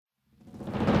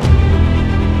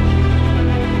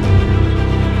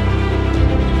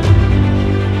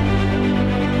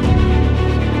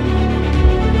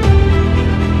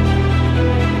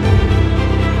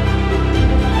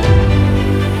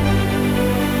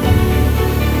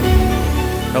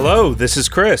Hello, this is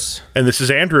Chris. And this is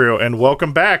Andrew, and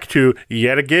welcome back to,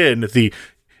 yet again, the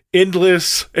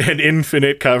endless and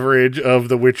infinite coverage of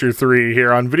The Witcher 3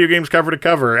 here on Video Games Cover to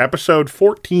Cover, episode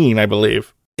 14, I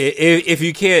believe. If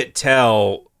you can't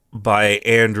tell by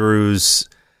Andrew's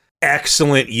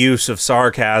excellent use of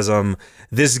sarcasm,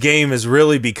 this game is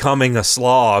really becoming a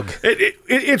slog.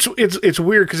 It's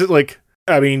weird because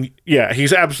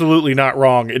he's absolutely not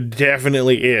wrong. It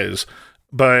definitely is.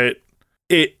 But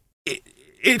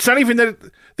it's not even that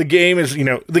the game is,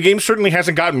 the game certainly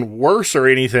hasn't gotten worse or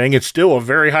anything. It's still a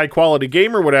very high quality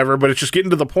game or whatever, but it's just getting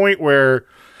to the point where,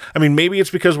 maybe it's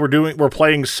because we're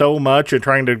playing so much and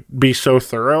trying to be so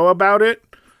thorough about it,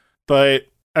 but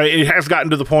it has gotten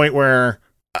to the point where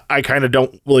I kind of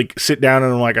don't sit down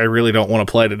and I'm like, I really don't want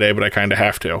to play today, but I kind of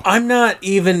have to. I'm not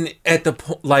even at the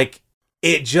point,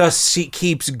 it just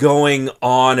keeps going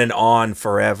on and on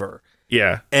forever.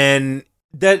 Yeah. And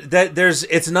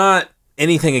it's not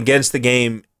anything against the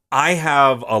game. I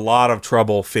have a lot of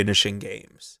trouble finishing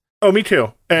games. Oh, me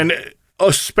too. And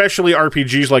especially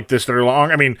RPGs like this that are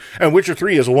long. And Witcher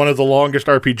 3 is one of the longest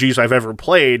RPGs I've ever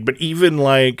played, but even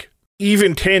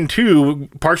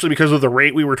 10-2, partially because of the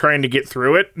rate we were trying to get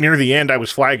through it, near the end I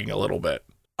was flagging a little bit.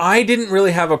 I didn't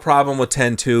really have a problem with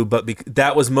 10-2, but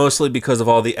that was mostly because of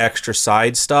all the extra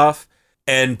side stuff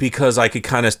and because I could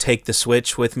kind of take the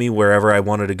Switch with me wherever I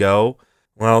wanted to go.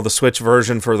 Well, the Switch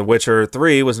version for The Witcher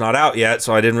 3 was not out yet,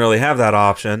 so I didn't really have that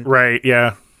option. Right,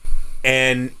 yeah.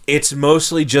 And it's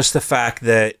mostly just the fact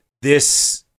that the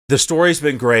story's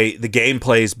been great, the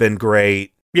gameplay's been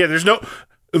great. Yeah,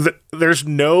 there's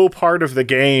no part of the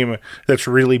game that's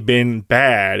really been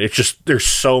bad. It's just there's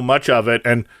so much of it.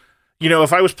 And,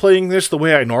 if I was playing this the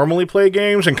way I normally play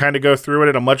games and kind of go through it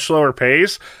at a much slower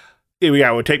pace, it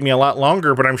would take me a lot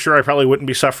longer, but I'm sure I probably wouldn't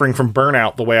be suffering from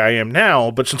burnout the way I am now.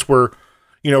 But since we're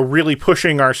really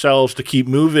pushing ourselves to keep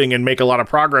moving and make a lot of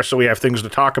progress so we have things to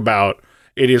talk about,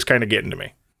 it is kind of getting to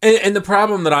me. And the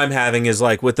problem that I'm having is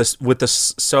with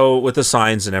the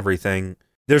signs and everything,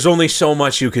 there's only so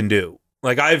much you can do.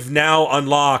 I've now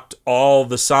unlocked all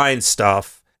the sign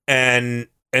stuff, and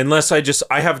unless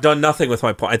I have done nothing with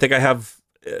my point. I think I have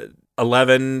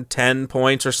 10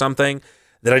 points or something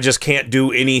that I just can't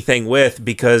do anything with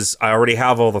because I already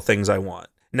have all the things I want.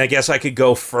 And I guess I could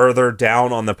go further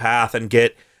down on the path and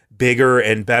get bigger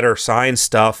and better sign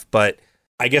stuff, but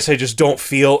I guess I just don't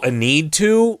feel a need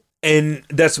to. And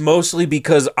that's mostly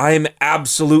because I'm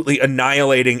absolutely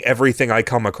annihilating everything I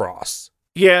come across.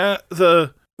 Yeah,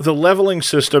 the leveling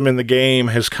system in the game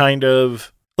has kind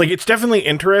of, it's definitely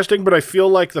interesting, but I feel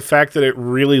like the fact that it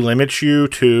really limits you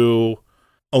to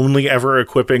only ever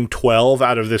equipping 12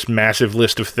 out of this massive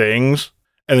list of things,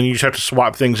 and then you just have to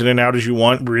swap things in and out as you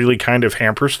want, really kind of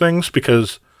hampers things,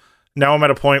 because now I'm at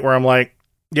a point where I'm like,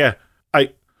 yeah,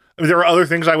 there are other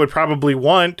things I would probably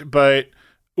want, but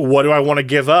what do I want to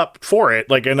give up for it?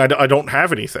 And I don't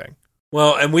have anything.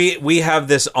 Well, and we have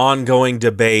this ongoing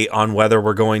debate on whether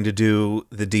we're going to do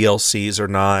the DLCs or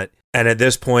not. And at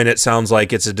this point, it sounds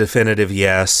like it's a definitive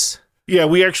yes. Yeah,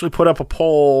 we actually put up a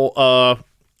poll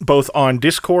both on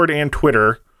Discord and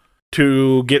Twitter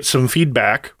to get some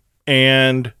feedback.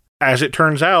 And as it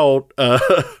turns out,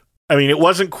 it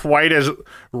wasn't quite as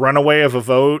runaway of a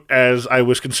vote as I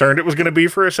was concerned it was going to be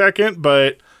for a second,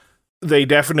 but they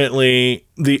definitely,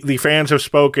 the fans have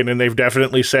spoken, and they've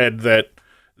definitely said that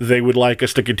they would like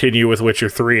us to continue with Witcher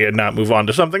 3 and not move on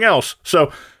to something else.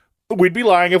 So we'd be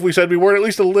lying if we said we weren't at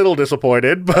least a little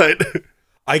disappointed, but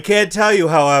I can't tell you,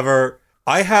 however,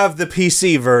 I have the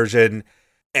PC version,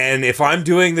 and if I'm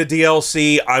doing the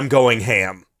DLC, I'm going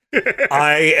ham.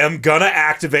 I am gonna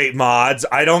activate mods.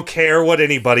 I don't care what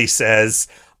anybody says.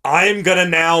 I'm gonna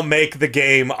now make the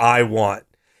game I want.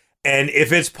 And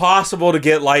if it's possible to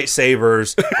get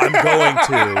lightsabers, I'm going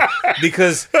to.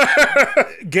 Because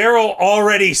Geralt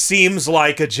already seems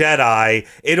like a Jedi.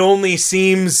 It only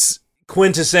seems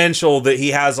quintessential that he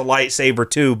has a lightsaber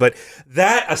too. But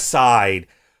that aside,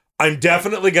 I'm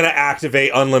definitely going to activate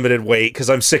unlimited weight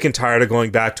because I'm sick and tired of going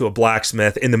back to a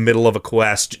blacksmith in the middle of a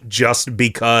quest just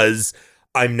because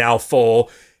I'm now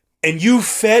full. And you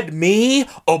fed me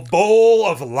a bowl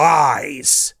of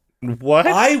lies. What?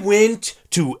 I went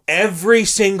to every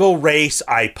single race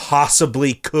I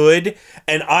possibly could,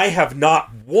 and I have not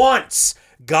once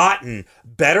gotten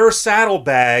better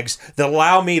saddlebags that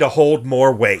allow me to hold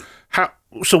more weight. How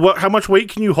much weight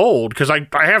can you hold? Because I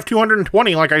have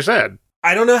 220, like I said.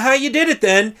 I don't know how you did it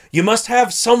then. You must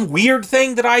have some weird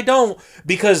thing that I don't,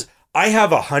 because I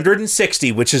have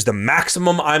 160, which is the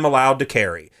maximum I'm allowed to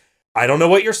carry. I don't know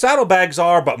what your saddlebags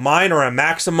are, but mine are a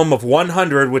maximum of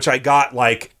 100, which I got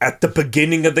like at the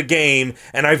beginning of the game,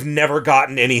 and I've never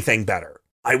gotten anything better.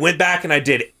 I went back and I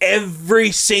did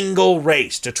every single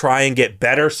race to try and get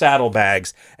better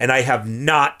saddlebags, and I have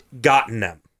not gotten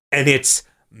them. And it's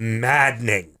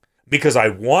maddening because I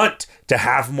want to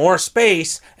have more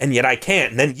space, and yet I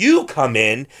can't. And then you come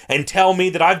in and tell me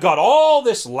that I've got all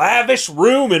this lavish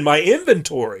room in my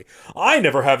inventory. I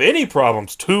never have any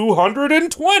problems.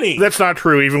 220. That's not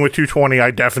true. Even with 220,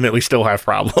 I definitely still have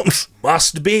problems.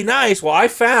 Must be nice. Well, I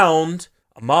found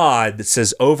a mod that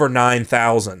says over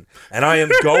 9,000, and I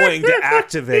am going to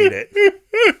activate it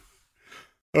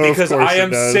because I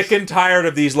am sick and tired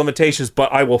of these limitations,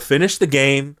 but I will finish the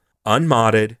game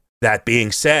unmodded. That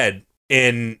being said,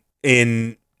 in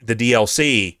the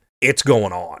DLC, it's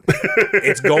going on.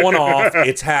 It's going off.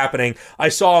 It's happening. I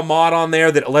saw a mod on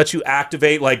there that lets you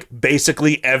activate like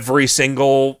basically every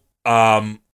single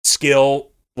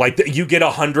skill. Like you get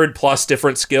 100+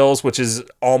 different skills, which is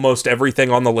almost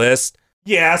everything on the list.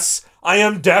 Yes, I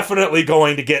am definitely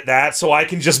going to get that so I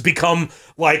can just become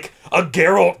like a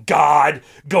Geralt god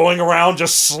going around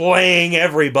just slaying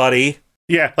everybody.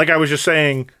 Yeah, like I was just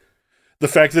saying, the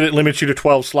fact that it limits you to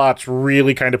 12 slots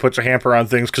really kind of puts a hamper on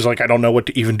things because, like, I don't know what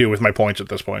to even do with my points at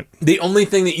this point. The only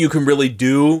thing that you can really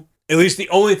do, at least the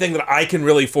only thing that I can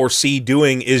really foresee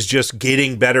doing, is just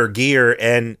getting better gear,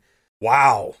 and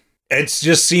wow. It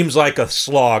just seems like a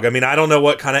slog. I mean, I don't know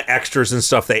what kind of extras and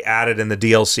stuff they added in the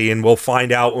DLC, and we'll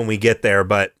find out when we get there,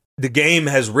 but the game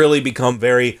has really become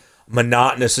very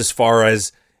monotonous as far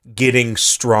as getting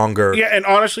stronger. Yeah, and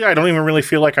honestly, I don't even really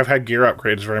feel like I've had gear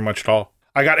upgrades very much at all.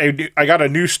 I got a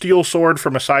new steel sword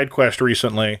from a side quest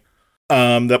recently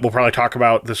that we'll probably talk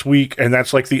about this week, and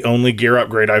that's like the only gear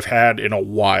upgrade I've had in a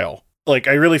while. Like,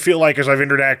 I really feel like as I've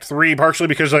entered Act 3, partially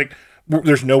because, like,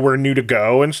 there's nowhere new to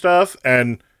go and stuff,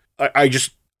 and I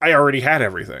already had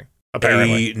everything,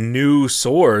 apparently. A new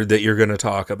sword that you're going to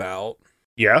talk about.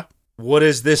 Yeah? What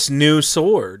is this new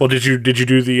sword? Well, did you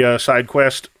do the side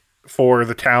quest for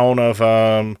the town of,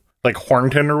 like,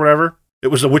 Hornton or whatever? It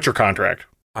was the Witcher contract.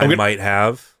 I might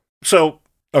have. So,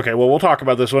 okay, well, we'll talk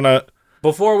about this one.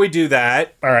 Before we do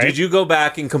that, all right. Did you go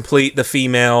back and complete the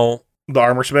female... The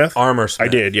armor smith? Armor smith.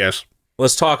 I did, yes.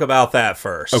 Let's talk about that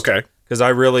first. Okay. Because I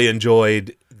really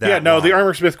enjoyed that. Yeah, no, the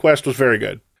armor smith quest was very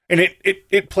good. And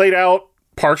it played out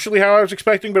partially how I was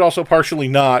expecting, but also partially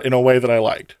not in a way that I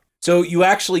liked. So you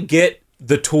actually get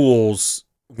the tools.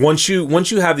 Once you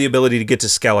have the ability to get to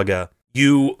Skellige,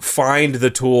 you find the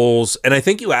tools, and I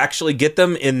think you actually get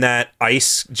them in that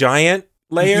ice giant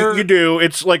layer. You do.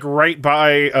 It's like right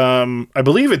by, I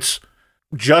believe it's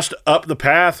just up the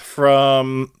path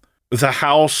from the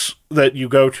house that you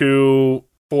go to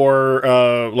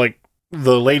for, like,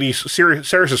 the lady's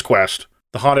Ceres's quest.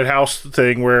 The haunted house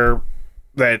thing where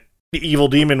that evil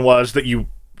demon was that you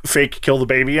fake kill the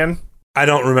baby in. I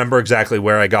don't remember exactly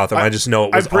where I got them. I just know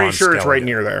it was I'm pretty on sure it's right Skellige.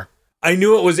 near there. I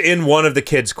knew it was in one of the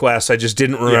kids' quests. I just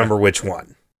didn't remember which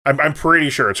one. I'm pretty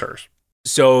sure it's hers.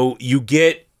 So you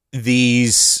get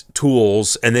these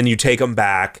tools, and then you take them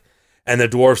back, and the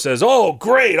dwarf says, "Oh,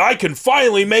 great, I can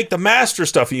finally make the master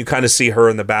stuff." And you kind of see her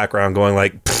in the background going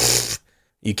like, "Pfft,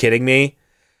 you kidding me?"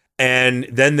 And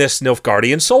then this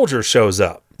Nilfgaardian soldier shows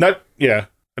up. Not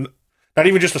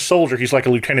even just a soldier. He's like a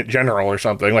lieutenant general or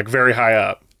something, like very high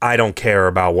up. I don't care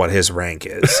about what his rank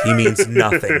is. He means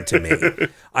nothing to me.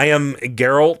 I am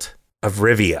Geralt of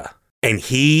Rivia, and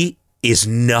he is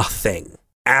nothing.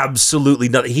 Absolutely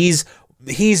nothing.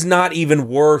 He's not even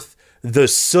worth the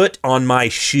soot on my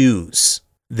shoes,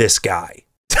 this guy.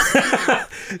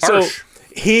 So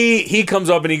he comes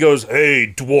up and he goes,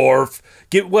 "Hey, dwarf."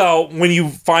 When you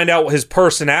find out his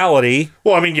personality.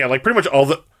 Well, I mean, yeah, like pretty much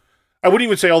I wouldn't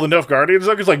even say all the Nilfgaardians,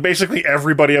 because like basically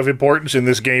everybody of importance in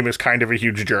this game is kind of a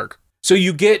huge jerk. So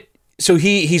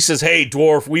he says, "Hey,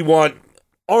 dwarf, we want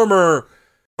armor,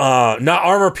 not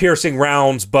armor-piercing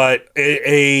rounds, but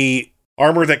a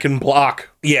armor that can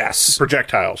block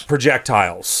projectiles.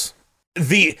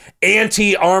 The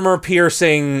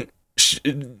anti-armor-piercing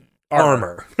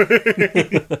armor.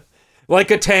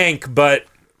 Like a tank, but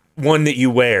one that you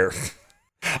wear."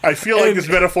 I feel like this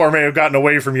metaphor may have gotten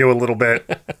away from you a little bit.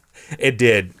 It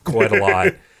did, quite a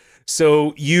lot.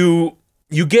 So you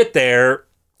get there,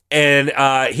 and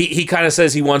he kind of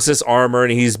says he wants this armor,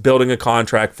 and he's building a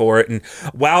contract for it. And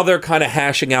while they're kind of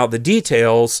hashing out the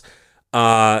details,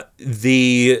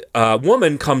 the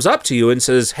woman comes up to you and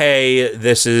says, "Hey,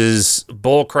 this is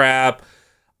bullcrap.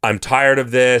 I'm tired of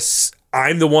this.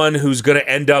 I'm the one who's going to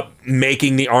end up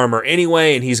making the armor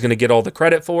anyway, and he's going to get all the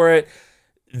credit for it.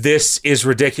 This is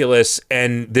ridiculous,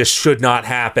 and this should not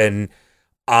happen.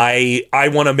 I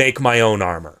want to make my own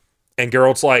armor." And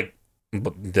Geralt's like,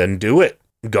 "Then do it.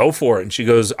 Go for it." And she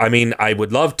goes, "I mean, I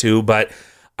would love to, but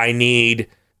I need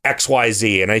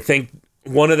XYZ. And I think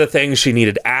one of the things she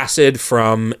needed acid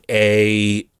from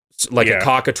a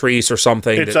cockatrice or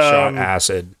something that shot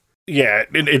acid. Yeah,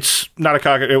 it's not a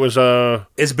cockatrice. It was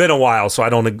It's been a while, so I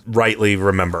don't rightly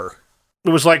remember. It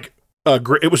was like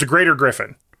it was a greater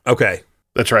griffin. Okay.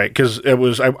 That's right, because it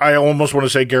was. I almost want to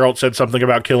say Geralt said something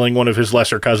about killing one of his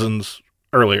lesser cousins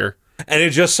earlier. And it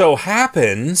just so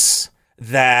happens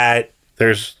that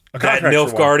there's that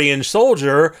Nilfgaardian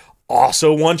soldier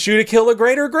also wants you to kill a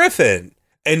greater griffin.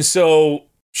 And so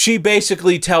she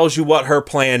basically tells you what her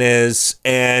plan is,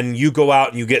 and you go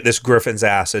out and you get this griffin's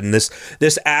acid. And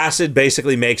this acid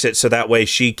basically makes it so that way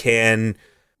she can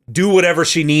do whatever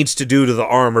she needs to do to the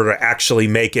armor to actually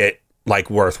make it, like,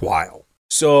 worthwhile.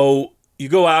 So you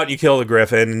go out, you kill the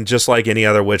griffin, and just like any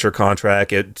other Witcher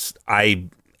contract, I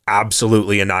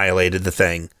absolutely annihilated the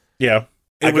thing. Yeah.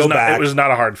 It was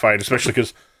not a hard fight, especially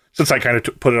because since I kind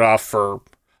of put it off for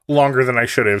longer than I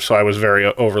should have, so I was very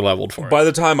over-leveled for it. By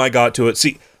the time I got to it,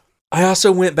 see, I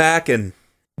also went back and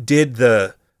did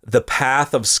the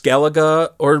Path of Skellige,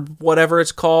 or whatever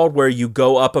it's called, where you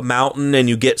go up a mountain and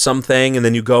you get something, and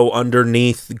then you go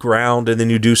underneath the ground, and then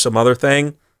you do some other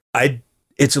thing.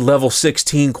 It's a level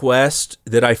 16 quest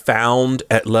that I found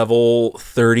at level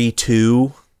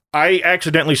 32. I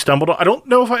accidentally stumbled on... I don't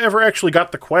know if I ever actually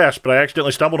got the quest, but I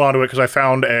accidentally stumbled onto it because I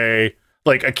found a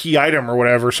key item or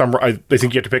whatever. I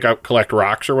think you have to collect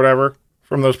rocks or whatever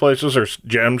from those places, or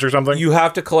gems or something. You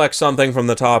have to collect something from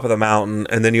the top of the mountain,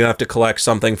 and then you have to collect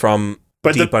something from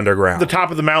deep underground. The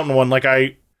top of the mountain one,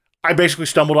 I basically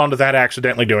stumbled onto that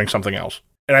accidentally doing something else.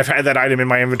 And I've had that item in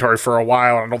my inventory for a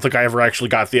while, and I don't think I ever actually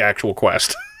got the actual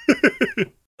quest.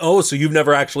 Oh, so you've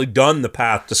never actually done the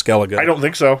Path to Skellige? I don't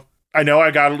think so. I know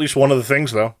I got at least one of the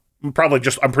things, though. I'm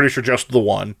pretty sure just the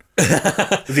one.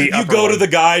 You go to the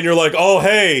guy and you're like, oh,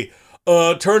 hey,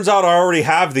 turns out I already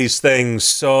have these things,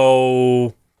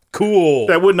 so cool.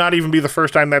 That would not even be the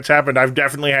first time that's happened. I've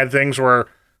definitely had things where,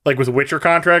 like with Witcher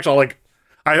contracts,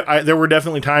 there were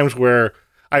definitely times where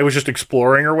I was just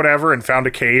exploring or whatever and found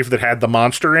a cave that had the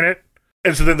monster in it.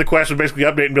 And so then the quest would basically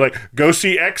update and be like, go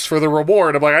see X for the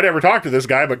reward. I'm like, I never talked to this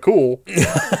guy, but cool.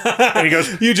 And he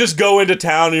goes, you just go into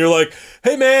town and you're like,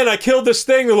 hey man, I killed this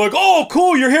thing. They're like, oh,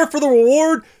 cool, you're here for the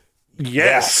reward?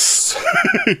 Yes.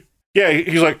 Yeah,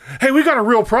 he's like, hey, we got a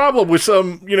real problem with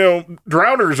some,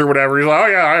 drowners or whatever. He's like, oh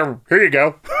yeah, here you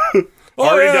go.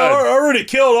 Already done. I already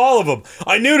killed all of them.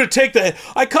 I knew to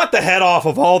I cut the head off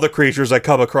of all the creatures I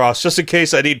come across, just in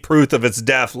case I need proof of its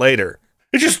death later.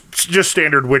 It's just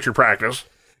standard Witcher practice.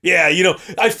 Yeah,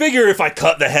 I figure if I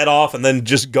cut the head off and then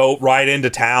just go right into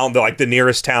town, the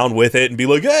nearest town with it, and be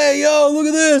like, hey, yo, look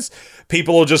at this.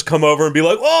 People will just come over and be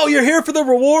like, oh, you're here for the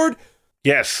reward?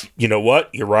 Yes. You know what?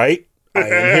 You're right. I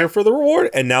am here for the reward.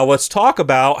 And now let's talk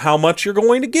about how much you're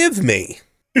going to give me.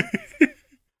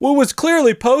 What was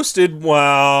clearly posted,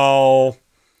 well,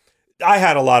 I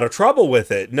had a lot of trouble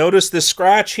with it. Notice this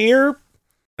scratch here?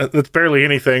 That's barely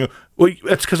anything. Well,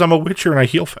 that's because I'm a Witcher and I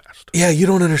heal fast. Yeah, you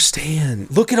don't understand.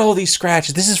 Look at all these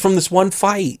scratches. This is from this one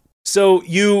fight. So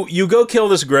you go kill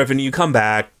this griffin, you come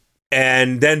back,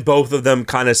 and then both of them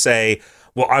kind of say,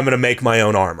 well, I'm going to make my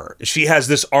own armor. She has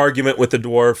this argument with the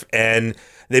dwarf, and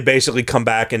they basically come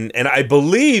back, and I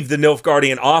believe the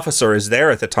Nilfgaardian officer is there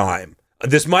at the time.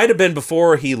 This might have been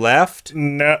before he left.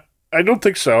 No, I don't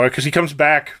think so, because he comes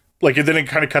back, and then it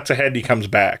kind of cuts ahead and he comes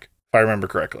back, if I remember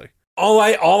correctly. All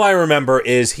I remember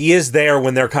is he is there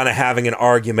when they're kind of having an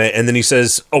argument, and then he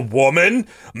says, a woman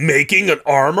making an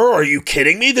armor? Are you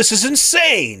kidding me? This is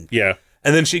insane. Yeah.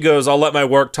 And then she goes, I'll let my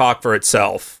work talk for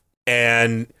itself.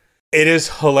 And it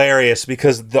is hilarious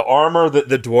because the armor that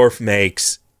the dwarf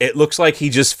makes, it looks like he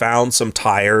just found some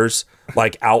tires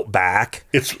out back.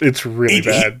 It's really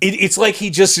bad. It's like he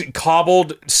just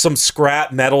cobbled some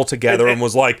scrap metal together and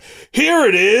was like, here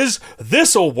it is,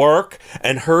 this'll work.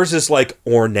 And hers is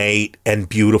ornate and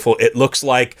beautiful. It looks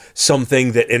like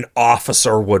something that an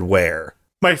officer would wear.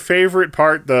 My favorite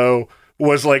part, though,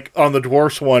 was on the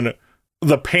dwarf's one,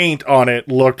 the paint on it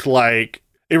looked like,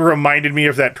 it reminded me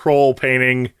of that troll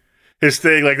painting. His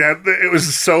thing, that, it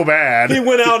was so bad. He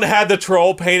went out and had the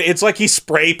troll paint. It's like he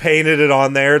spray painted it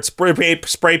on there. It's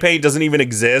spray paint doesn't even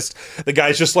exist. The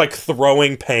guy's just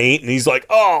throwing paint, and he's like,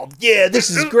 oh, yeah, this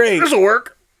is great. This'll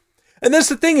work. And that's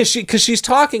the thing is because she's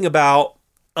talking about,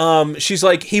 she's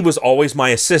like, he was always my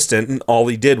assistant, and all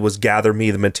he did was gather me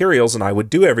the materials, and I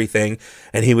would do everything,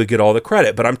 and he would get all the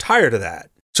credit. But I'm tired of that.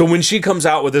 So when she comes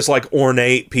out with this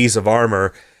ornate piece of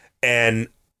armor, and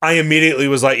I immediately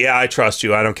was like, yeah, I trust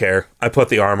you. I don't care. I put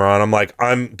the armor on. I'm like,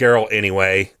 I'm Geralt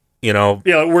anyway,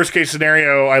 Yeah, worst case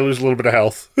scenario, I lose a little bit of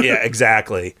health. Yeah,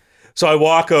 exactly. So I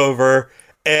walk over,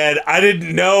 and I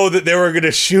didn't know that they were going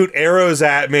to shoot arrows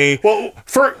at me. Well,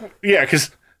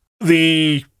 because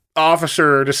the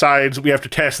officer decides we have to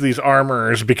test these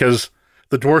armors because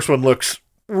the dwarf's one looks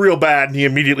real bad, and he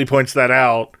immediately points that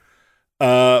out.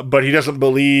 But he doesn't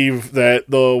believe that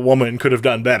the woman could have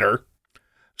done better.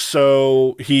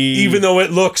 So even though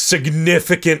it looks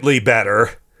significantly better.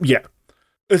 Yeah.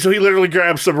 And so he literally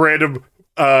grabs some random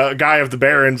guy of the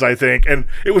Barons, I think, and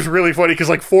it was really funny because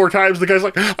like 4 times the guy's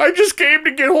like, I just came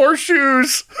to get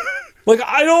horseshoes. Like,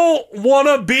 I don't want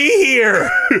to be here.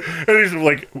 And he's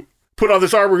like, put on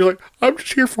this armor. He's like, I'm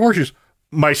just here for horseshoes.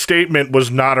 My statement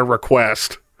was not a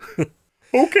request.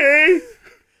 Okay.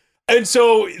 And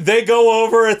so they go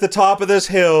over at the top of this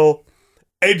hill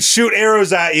and shoot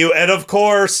arrows at you. And of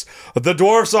course, the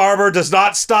dwarf's armor does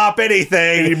not stop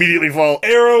anything. And you immediately fall.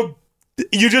 Arrow,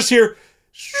 you just hear,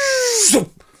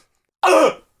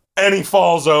 and he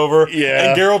falls over.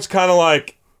 Yeah. And Geralt's kind of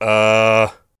like,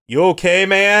 you okay,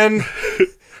 man?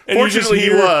 And Fortunately, he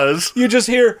was. You just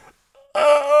hear,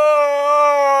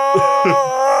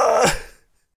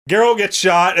 Geralt gets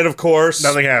shot, and of course,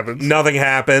 nothing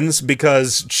happens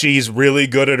because she's really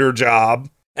good at her job.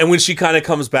 And when she kind of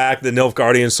comes back, the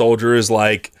Nilfgaardian soldier is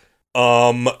like,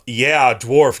 yeah,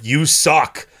 dwarf, you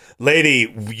suck.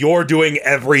 Lady, you're doing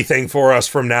everything for us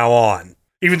from now on.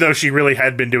 Even though she really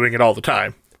had been doing it all the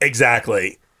time.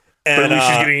 Exactly. And, but at least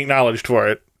she's getting acknowledged for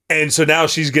it. And so now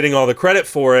she's getting all the credit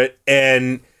for it,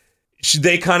 and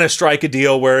they kind of strike a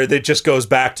deal where it just goes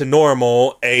back to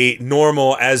normal,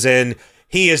 as in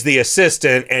he is the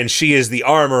assistant and she is the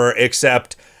armorer,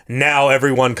 except now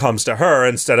everyone comes to her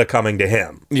instead of coming to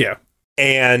him. Yeah.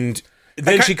 And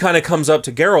then she kind of comes up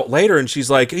to Geralt later and she's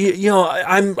like,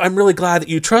 I'm really glad that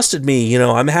you trusted me.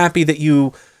 I'm happy that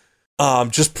you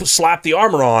just slapped the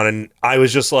armor on. And I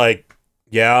was just like,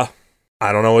 yeah,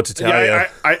 I don't know what to tell you.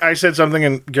 I said something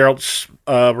and Geralt's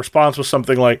response was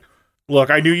something like, look,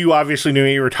 I knew you obviously knew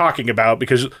what you were talking about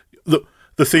because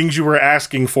the things you were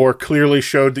asking for clearly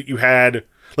showed that you had,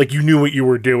 like, you knew what you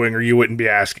were doing or you wouldn't be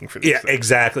asking for this. Yeah,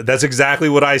 exactly. That's exactly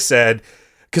what I said.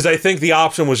 Because I think the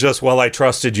option was just, well, I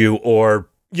trusted you, or,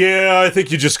 yeah, I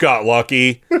think you just got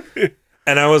lucky.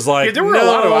 And I was like, there were a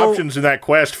lot of options in that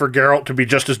quest for Geralt to be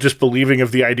just as disbelieving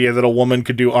of the idea that a woman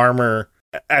could do armor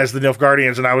as the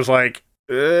Nilfgaardians, and I was like,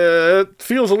 it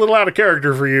feels a little out of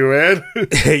character for you, Ed.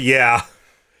 Yeah.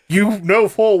 You know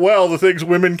full well the things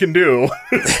women can do.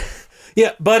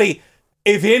 Yeah, buddy,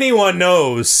 if anyone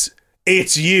knows,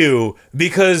 it's you,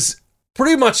 because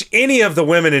pretty much any of the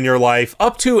women in your life,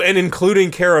 up to and including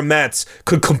Kara Metz,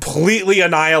 could completely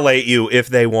annihilate you if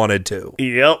they wanted to.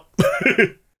 Yep.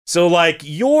 So, like,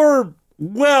 you're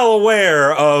well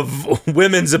aware of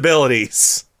women's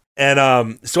abilities.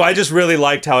 And so I just really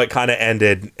liked how it kind of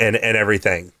ended and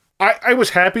everything. I was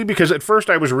happy because at first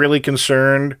I was really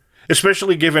concerned,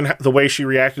 especially given the way she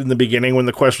reacted in the beginning when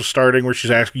the quest was starting, where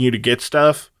she's asking you to get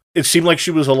stuff. It seemed like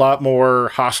she was a lot more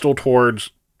hostile towards,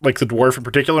 like, the dwarf in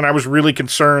particular, and I was really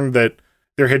concerned that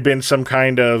there had been some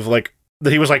kind of, like,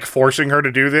 that he was, like, forcing her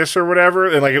to do this or whatever,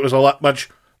 and, like, it was a much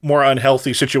more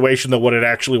unhealthy situation than what it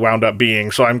actually wound up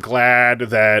being. So I'm glad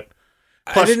that...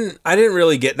 Plus, I didn't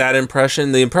really get that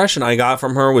impression. The impression I got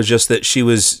from her was just that she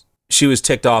was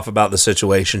ticked off about the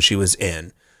situation she was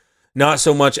in. Not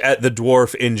so much at the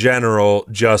dwarf in general,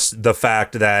 just the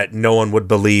fact that no one would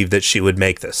believe that she would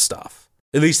make this stuff.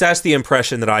 At least that's the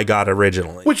impression that I got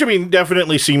originally. Which, I mean,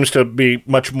 definitely seems to be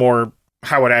much more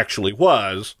how it actually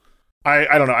was.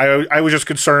 I don't know. I was just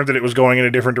concerned that it was going in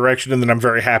a different direction, and then I'm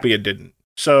very happy it didn't.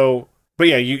 So, but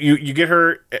yeah, you get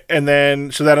her, and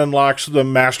then, so that unlocks the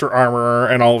Master Armorer,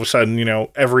 and all of a sudden,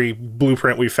 every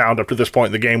blueprint we found up to this point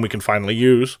in the game we can finally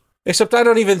use. Except I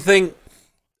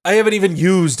haven't even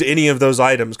used any of those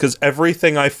items, because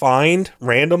everything I find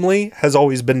randomly has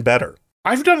always been better.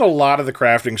 I've done a lot of the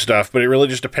crafting stuff, but it really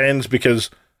just depends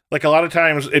because, like, a lot of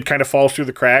times it kind of falls through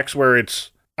the cracks where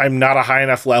I'm not a high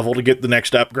enough level to get the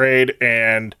next upgrade,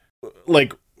 and,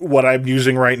 like, what I'm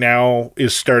using right now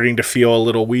is starting to feel a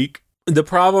little weak. The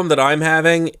problem that I'm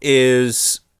having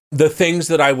is the things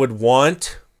that I would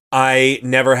want, I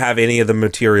never have any of the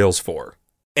materials for.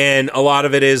 And a lot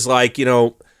of it is, like,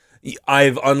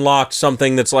 I've unlocked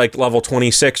something that's like level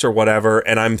 26 or whatever,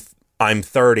 and I'm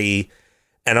 30,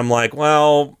 and I'm like,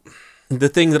 well, the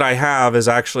thing that I have is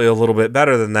actually a little bit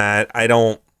better than that. I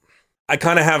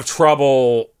kind of have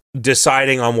trouble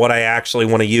deciding on what I actually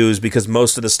want to use because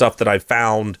most of the stuff that I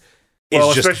found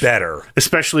is just better.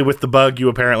 Especially with the bug you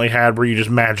apparently had where you just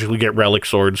magically get relic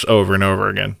swords over and over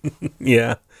again.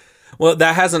 Yeah. Well,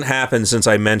 that hasn't happened since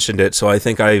I mentioned it, so I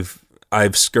think I've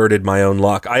skirted my own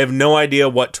luck. I have no idea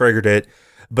what triggered it,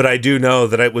 but I do know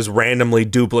that it was randomly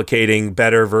duplicating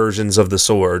better versions of the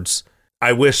swords.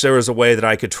 I wish there was a way that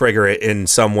I could trigger it in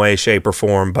some way, shape, or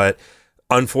form, but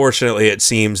unfortunately, it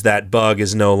seems that bug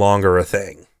is no longer a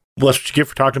thing. Well, that's what you get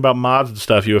for talking about mods and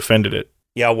stuff. You offended it.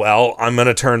 Yeah, well, I'm going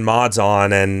to turn mods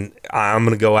on, and I'm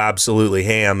going to go absolutely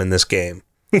ham in this game.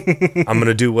 I'm going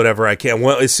to do whatever I can.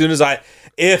 Well, as soon as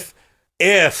if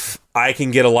I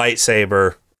can get a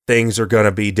lightsaber, things are going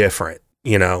to be different.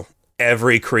 You know,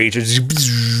 every creature.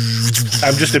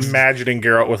 I'm just imagining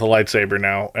Geralt with a lightsaber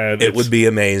now. And it would be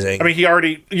amazing. I mean,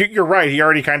 you're right. He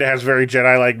already kind of has very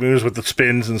Jedi-like moves with the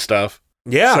spins and stuff.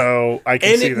 Yeah. So I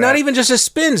can see that. Not even just his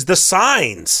spins, the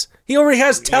signs. He already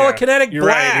has telekinetic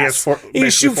blast. Right. He can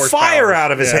shoot fire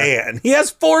out of his hand. He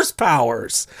has force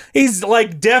powers. He's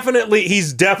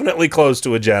definitely close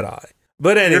to a Jedi.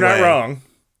 But anyway, you're not wrong.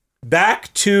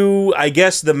 Back to, I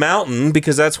guess, the mountain,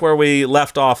 because that's where we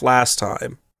left off last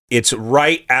time. It's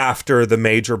right after the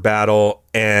major battle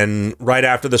and right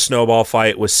after the snowball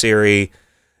fight with Ciri.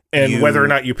 And whether or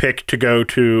not you pick to go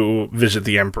to visit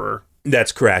the Emperor.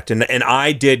 That's correct. And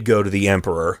I did go to the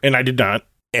Emperor. And I did not.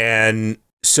 And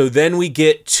so then we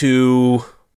get to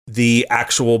the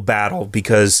actual battle,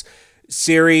 because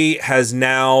Ciri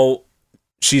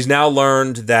she's now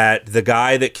learned that the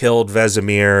guy that killed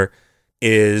Vesemir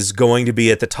is going to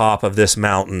be at the top of this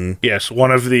mountain. Yes,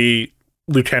 one of the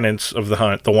lieutenants of the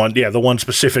hunt, the one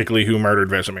specifically who murdered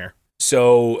Vesemir.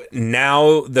 So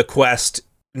now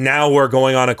we're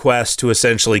going on a quest to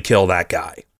essentially kill that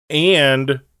guy.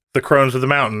 And the crones of the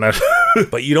mountain.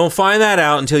 But you don't find that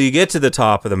out until you get to the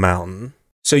top of the mountain.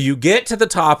 So you get to the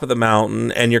top of the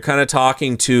mountain, and you're kind of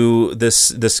talking to the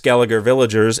Skelliger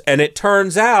villagers, and it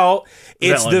turns out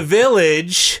it's the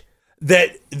village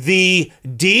that the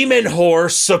demon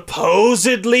horse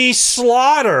supposedly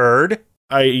slaughtered.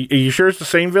 Are you sure it's the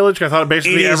same village? I thought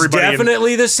basically everybody... It is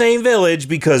definitely the same village,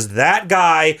 because that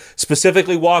guy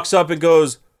specifically walks up and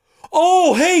goes,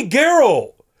 "Oh, hey,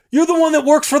 Geralt, you're the one that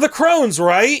works for the crones,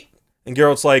 right?" And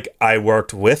Geralt's like, "I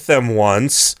worked with them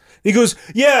once." He goes,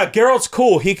 "Yeah, Geralt's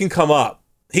cool. He can come up.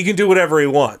 He can do whatever he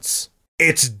wants."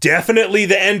 It's definitely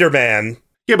the Enderman.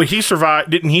 Yeah, but he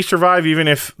survived. Didn't he survive even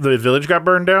if the village got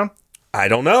burned down? I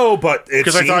don't know, but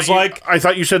it seems like... I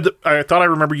thought you said that... I thought I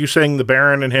remember you saying the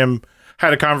Baron and him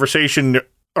had a conversation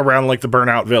around, like, the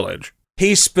burnout village.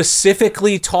 He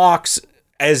specifically talks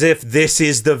as if this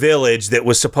is the village that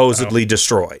was supposedly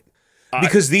destroyed.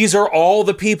 Because these are all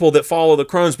the people that follow the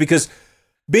crones, because...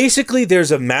 basically,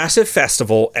 there's a massive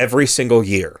festival every single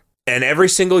year. And every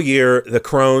single year, the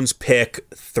crones pick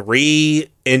 3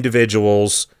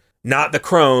 individuals, not the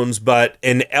crones, but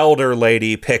an elder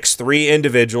lady picks 3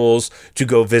 individuals to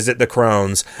go visit the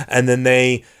crones. And then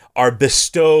they are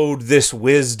bestowed this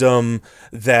wisdom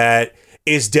that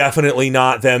is definitely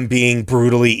not them being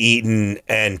brutally eaten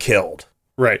and killed.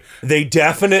 Right. They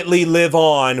definitely live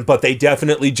on, but they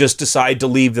definitely just decide to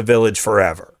leave the village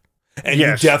forever. And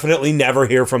yes, you definitely never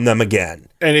hear from them again.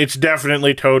 And it's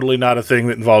definitely totally not a thing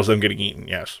that involves them getting eaten,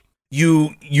 yes.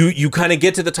 You kind of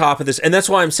get to the top of this, and that's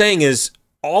why I'm saying is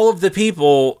all of the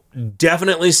people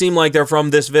definitely seem like they're from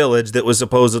this village that was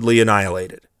supposedly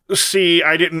annihilated. See,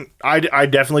 I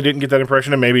definitely didn't get that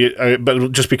impression, and maybe,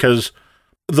 but just because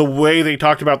the way they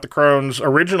talked about the crones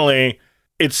originally,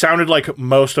 it sounded like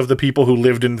most of the people who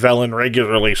lived in Velen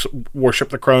regularly worship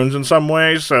the crones in some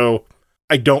way, so...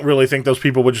 I don't really think those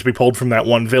people would just be pulled from that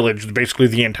one village. Basically,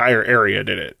 the entire area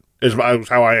did it, is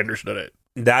how I understood it.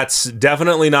 That's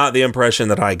definitely not the impression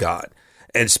that I got.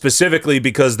 And specifically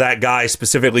because that guy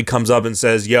specifically comes up and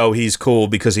says, "Yo, he's cool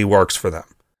because he works for them."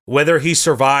 Whether he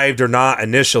survived or not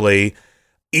initially,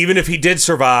 even if he did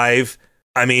survive,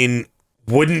 I mean,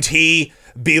 wouldn't he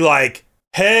be like,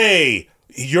 "Hey,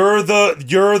 you're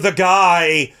the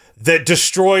guy that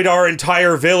destroyed our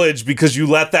entire village because you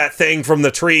let that thing from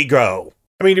the tree go"?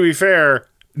 I mean, to be fair,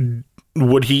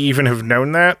 would he even have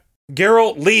known that?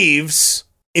 Geralt leaves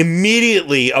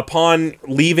immediately upon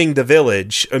leaving the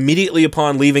village, immediately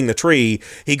upon leaving the tree.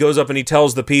 He goes up and he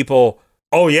tells the people,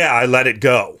 "Oh yeah, I let it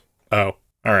go." Oh,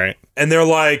 all right. And they're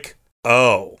like,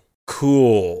 "Oh,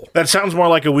 cool." That sounds more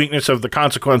like a weakness of the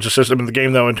consequences system in the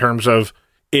game, though, in terms of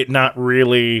it not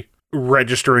really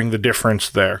registering the difference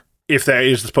there, if that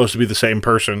is supposed to be the same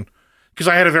person. Because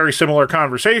I had a very similar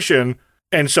conversation,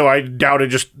 and so I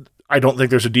don't think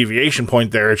there's a deviation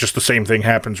point there. It's just the same thing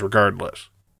happens regardless.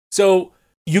 So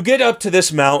you get up to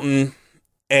this mountain,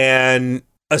 and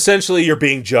essentially you're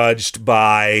being judged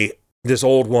by this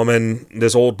old woman,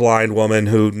 this old blind woman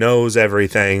who knows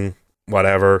everything,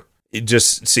 whatever. It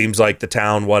just seems like the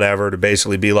town, whatever, to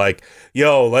basically be like,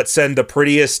 "Yo, let's send the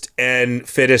prettiest and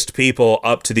fittest people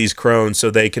up to these crones so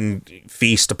they can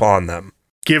feast upon them."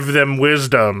 Give them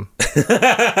wisdom.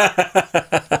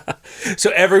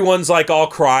 So everyone's like all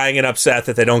crying and upset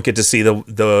that they don't get to see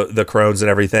the crones and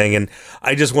everything. And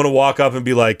I just want to walk up and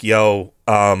be like, yo,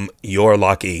 you're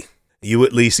lucky. You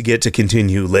at least get to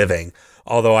continue living.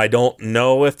 Although I don't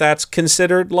know if that's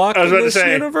considered luck in this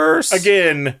universe.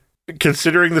 Again,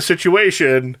 considering the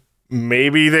situation,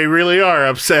 maybe they really are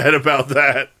upset about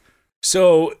that.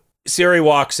 So Ciri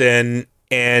walks in,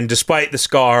 and despite the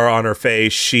scar on her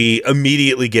face, she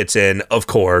immediately gets in, of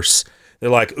course. They're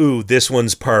like, ooh, this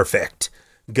one's perfect.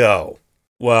 Go.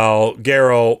 Well,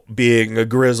 Geralt, being a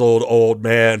grizzled old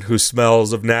man who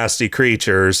smells of nasty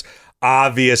creatures,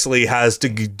 obviously has to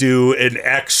do an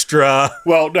extra...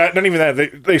 Well, not even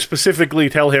that. They specifically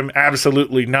tell him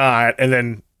absolutely not, and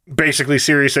then basically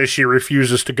Ciri says she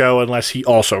refuses to go unless he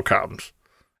also comes.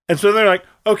 And so they're like,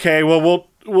 okay, well,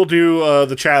 we'll do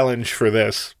the challenge for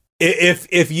this.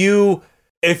 If you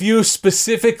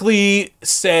specifically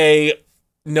say,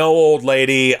 no, old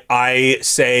lady, I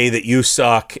say that you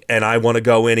suck and I want to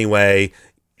go anyway,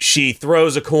 she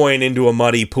throws a coin into a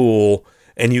muddy pool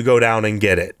and you go down and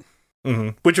get it. Mm-hmm.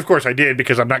 Which, of course, I did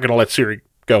because I'm not going to let Ciri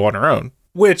go on her own.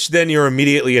 Which then you're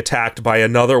immediately attacked by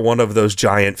another one of those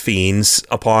giant fiends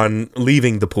upon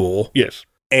leaving the pool. Yes.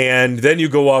 And then you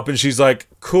go up and she's like,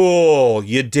 cool,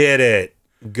 you did it.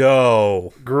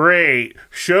 Go. Great.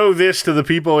 Show this to the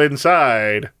people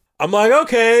inside. I'm like,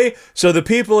 okay, so the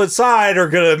people inside are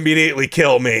going to immediately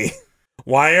kill me.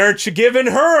 Why aren't you giving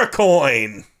her a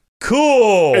coin?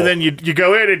 Cool. And then you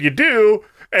go in and you do,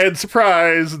 and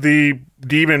surprise, the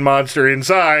demon monster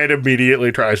inside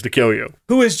immediately tries to kill you.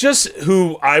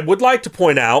 Who I would like to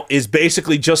point out is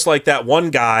basically just like that one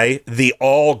guy, the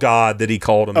all god that he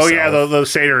called himself. Oh yeah, the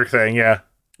satyr thing, yeah.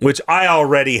 Which I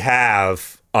already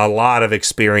have a lot of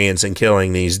experience in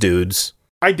killing these dudes.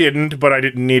 I didn't, but I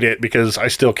didn't need it because I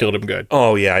still killed him good.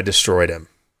 Oh yeah, I destroyed him.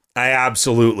 I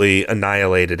absolutely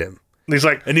annihilated him.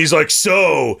 And he's like,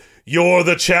 so you're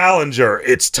the challenger.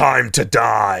 It's time to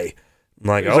die. I'm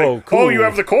like, oh, cool. Oh, you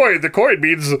have the coin. The coin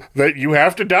means that you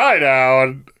have to die now.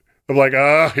 And I'm like,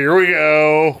 here we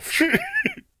go.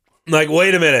 I'm like,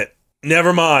 wait a minute.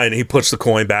 Never mind. He puts the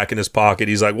coin back in his pocket.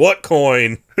 He's like, what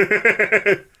coin?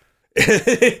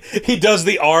 He does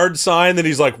the Ard sign, then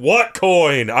he's like, what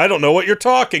coin? I don't know what you're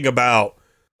talking about.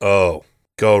 Oh,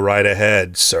 go right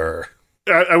ahead, sir.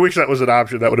 I wish that was an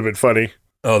option. That would have been funny.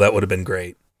 Oh, that would have been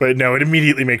great. But no, it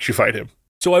immediately makes you fight him.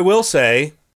 So I will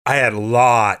say, I had a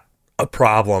lot of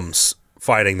problems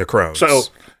fighting the crones. So,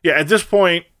 yeah, at this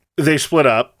point, they split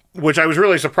up, which I was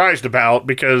really surprised about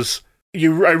because I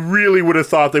really would have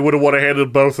thought they would have wanted to handle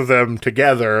both of them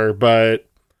together, but...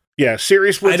 Yeah,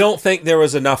 seriously. I don't think there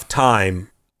was enough time.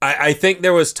 I think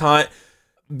there was time.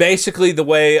 Basically, the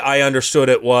way I understood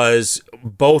it was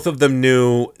both of them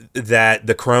knew that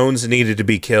the crones needed to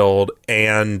be killed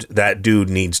and that dude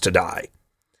needs to die.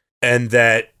 And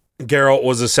that Geralt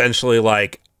was essentially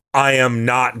like, I am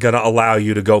not going to allow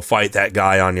you to go fight that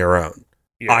guy on your own.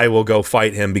 Yeah. I will go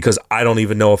fight him because I don't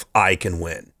even know if I can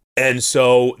win. And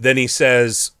so then he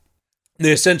says...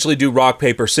 They essentially do rock,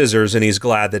 paper, scissors, and he's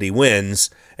glad that he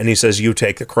wins, and he says, you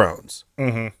take the crones.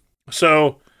 Mm-hmm.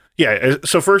 So, yeah,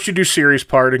 so first you do Ciri's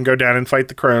part and go down and fight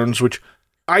the crones, which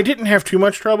I didn't have too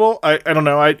much trouble. I don't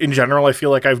know, in general, I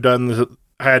feel like I've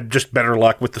had just better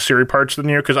luck with the Ciri parts than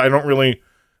you, because I don't really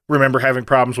remember having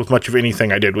problems with much of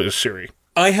anything I did with Ciri.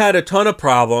 I had a ton of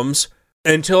problems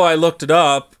until I looked it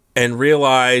up and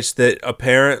realized that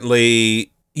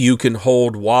apparently you can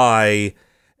hold Y,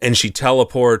 and she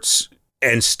teleports...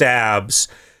 and stabs.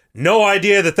 No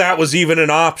idea that was even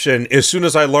an option. As soon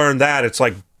as I learned that, it's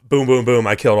like, boom, boom, boom,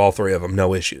 I killed all three of them.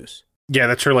 No issues. Yeah,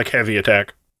 that's her, heavy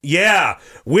attack. Yeah.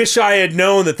 Wish I had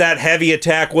known that heavy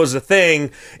attack was a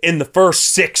thing in the first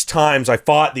 6 times I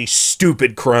fought these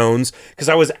stupid crones, because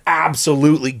I was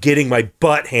absolutely getting my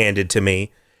butt handed to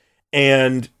me.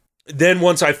 And then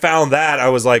once I found that, I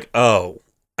was like, oh,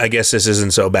 I guess this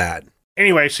isn't so bad.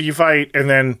 Anyway, so you fight, and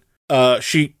then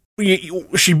she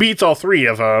beats all 3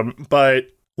 of them, but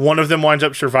one of them winds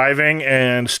up surviving,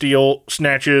 and Steel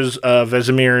snatches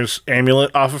Vesemir's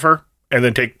amulet off of her, and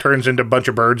then turns into a bunch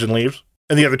of birds and leaves,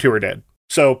 and the other 2 are dead.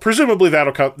 So presumably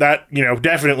that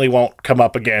definitely won't come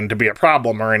up again to be a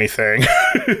problem or anything.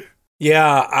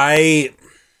 Yeah, I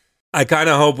kind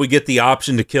of hope we get the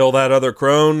option to kill that other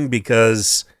crone,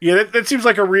 because... Yeah, that seems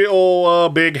like a real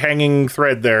big hanging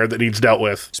thread there that needs dealt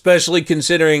with. Especially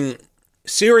considering...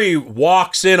 Ciri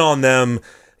walks in on them,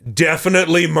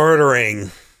 definitely murdering.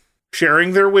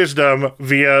 Sharing their wisdom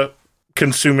via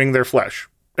consuming their flesh.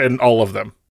 And all of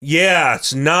them. Yeah,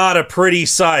 it's not a pretty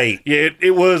sight. Yeah,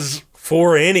 it was...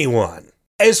 For anyone.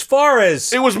 As far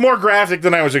as it was more graphic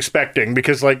than I was expecting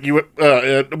because, like, I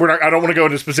don't want to go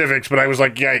into specifics, but I was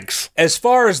like, yikes. As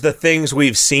far as the things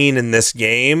we've seen in this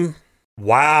game,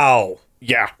 wow.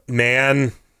 Yeah.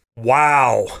 Man,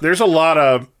 wow. There's a lot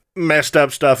of messed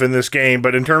up stuff in this game,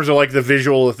 but in terms of, like, the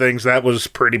visual of things, that was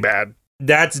pretty bad.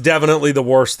 That's definitely the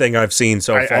worst thing I've seen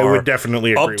so far. I would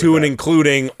definitely agree up to and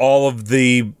including all of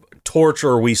the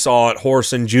torture we saw at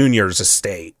Whoreson Jr.'s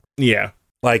estate. Yeah.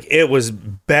 Like, it was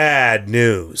bad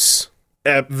news.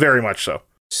 Very much so.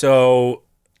 So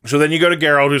then you go to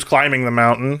Geralt, who's climbing the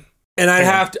mountain. And I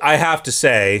have to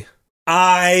say,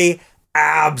 I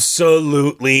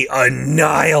absolutely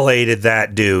annihilated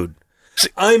that dude.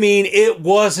 I mean, it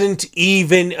wasn't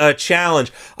even a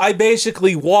challenge. I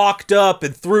basically walked up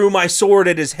and threw my sword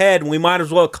at his head, and we might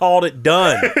as well have called it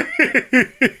done.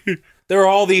 There are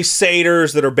all these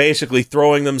satyrs that are basically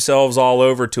throwing themselves all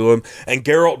over to him, and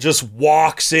Geralt just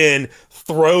walks in,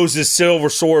 throws his silver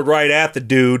sword right at the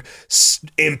dude,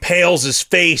 impales his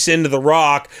face into the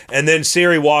rock, and then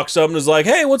Ciri walks up and is like,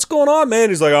 "Hey, what's going on, man?"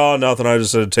 He's like, "Oh, nothing. I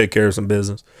just had to take care of some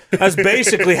business." That's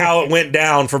basically how it went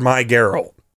down for my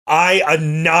Geralt. I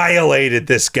annihilated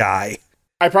this guy.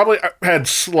 I probably had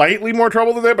slightly more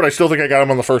trouble than that, but I still think I got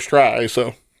him on the first try,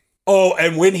 so. Oh,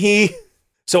 and when he...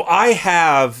 So I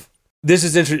have... This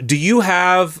is interesting. Do you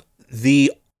have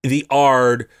the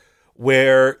Ard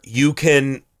where you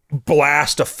can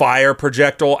blast a fire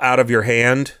projectile out of your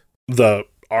hand? The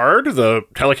Ard? The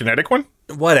telekinetic one?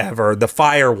 Whatever. The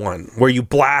fire one, where you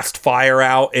blast fire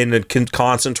out in a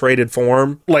concentrated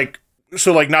form. Like,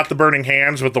 not the burning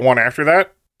hands, but the one after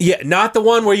that? Yeah, not the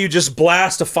one where you just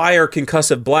blast a fire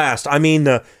concussive blast. I mean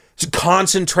the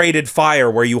concentrated fire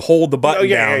where you hold the button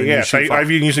down. Yeah. I've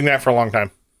been using that for a long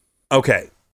time. Okay.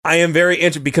 I am very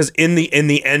interested because in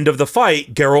the end of the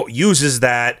fight, Geralt uses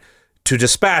that to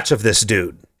dispatch of this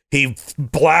dude. He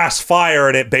blasts fire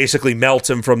and it basically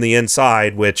melts him from the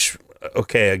inside, which,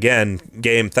 okay, again,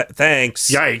 game,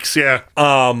 thanks. Yikes, yeah.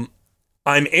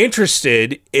 I'm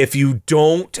interested if you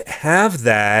don't have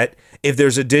that, if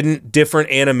there's a different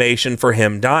animation for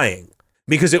him dying.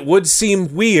 Because it would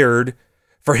seem weird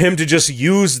for him to just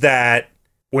use that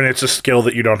when it's a skill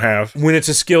that you don't have.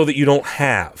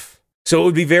 So it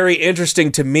would be very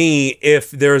interesting to me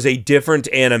if there's a different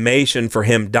animation for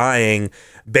him dying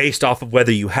based off of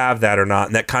whether you have that or not.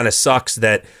 And that kind of sucks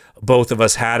that both of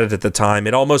us had it at the time.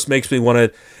 It almost makes me want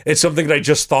to... It's something that I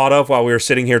just thought of while we were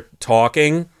sitting here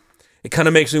talking. It kind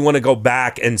of makes me want to go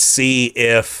back and see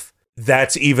if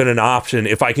that's even an option,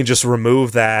 if I can just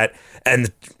remove that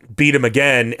and beat him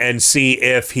again and see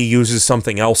if he uses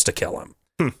something else to kill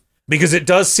him. Because it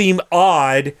does seem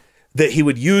odd that he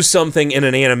would use something in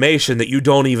an animation that you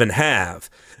don't even have.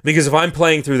 Because if I'm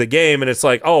playing through the game and it's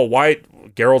like, oh, why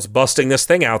Geralt's busting this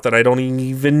thing out that I don't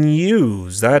even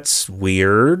use? That's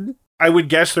weird. I would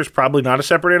guess there's probably not a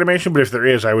separate animation, but if there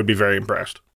is, I would be very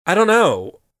impressed. I don't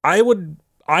know.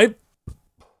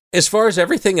 As far as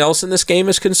everything else in this game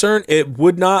is concerned, I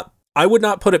would not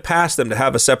put it past them to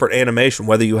have a separate animation,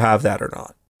 whether you have that or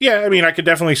not. Yeah, I mean, I could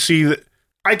definitely see that.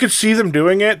 I could see them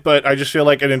doing it, but I just feel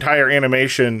like an entire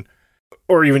animation,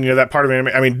 or even, that part of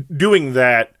it, I mean, doing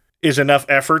that is enough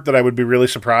effort that I would be really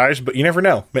surprised, but you never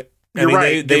know. You're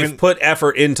right. They've put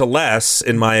effort into less,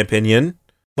 in my opinion.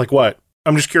 Like what?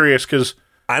 I'm just curious, because...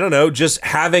 I don't know, just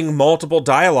having multiple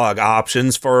dialogue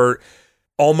options for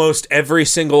almost every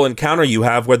single encounter you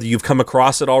have, whether you've come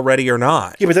across it already or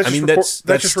not. Yeah, but that's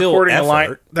just still recording effort. a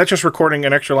line. That's just recording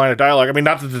an extra line of dialogue. I mean,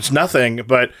 not that it's nothing,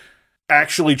 but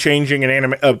actually changing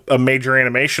a major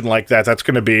animation like that's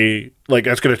going to be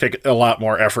that's going to take a lot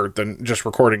more effort than just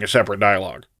recording a separate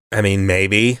dialogue. I mean,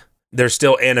 maybe there's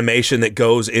still animation that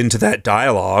goes into that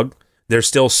dialogue. There's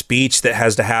still speech that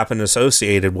has to happen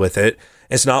associated with it.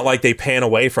 It's not like they pan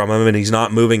away from him and he's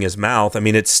not moving his mouth. I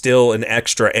mean, it's still an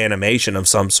extra animation of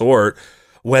some sort,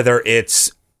 whether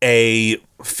it's a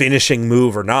finishing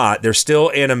move or not. There's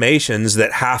still animations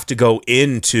that have to go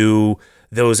into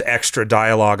those extra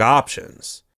dialogue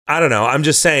options. I don't know. I'm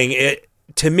just saying it.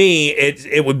 To me,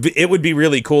 it would be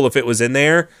really cool if it was in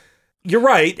there. You're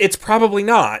right. It's probably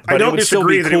not. But I don't it would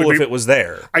disagree still be cool if it was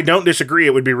there. I don't disagree.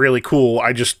 It would be really cool.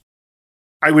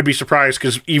 I would be surprised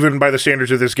because even by the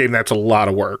standards of this game, that's a lot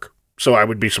of work. So I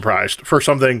would be surprised for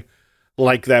something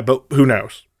like that, but who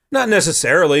knows? Not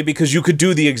necessarily, because you could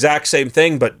do the exact same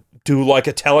thing, but do like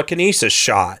a telekinesis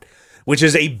shot, which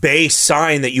is a base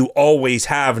sign that you always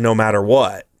have no matter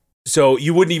what. So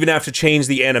you wouldn't even have to change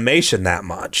the animation that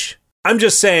much. I'm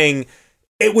just saying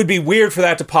it would be weird for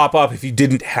that to pop up if you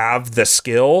didn't have the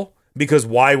skill, because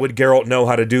why would Geralt know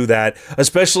how to do that?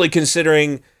 Especially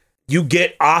considering you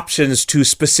get options to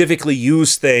specifically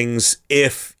use things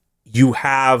if you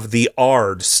have the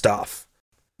Ard stuff.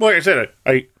 Like I said,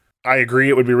 I agree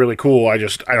it would be really cool. I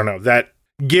don't know. That,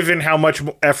 given how much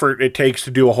effort it takes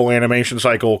to do a whole animation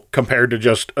cycle compared to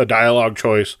just a dialogue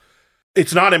choice,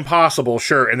 it's not impossible,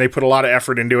 sure, and they put a lot of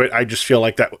effort into it. I just feel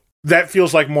like that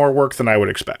feels like more work than I would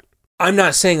expect. I'm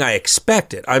not saying I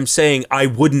expect it. I'm saying I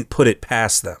wouldn't put it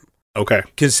past them. Okay.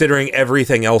 Considering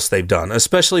everything else they've done,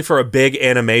 especially for a big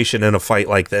animation in a fight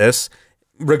like this.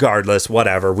 Regardless,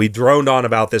 whatever. We droned on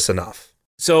about this enough.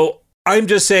 So I'm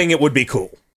just saying it would be cool.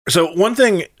 So one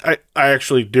thing I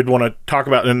actually did want to talk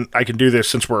about, and I can do this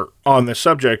since we're on this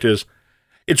subject, is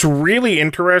it's really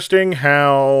interesting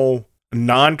how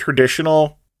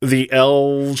non-traditional the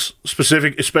elves,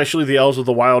 especially the elves of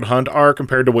the Wild Hunt, are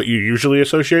compared to what you usually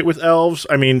associate with elves.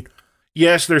 I mean,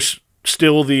 yes, there's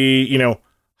still the,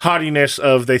 haughtiness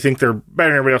of they think they're better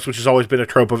than everybody else, which has always been a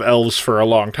trope of elves for a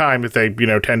long time, that they,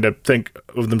 tend to think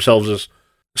of themselves as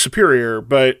superior,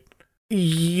 but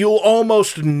you'll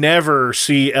almost never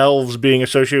see elves being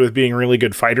associated with being really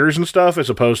good fighters and stuff, as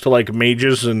opposed to like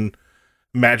mages and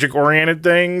magic-oriented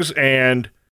things, and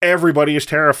everybody is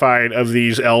terrified of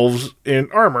these elves in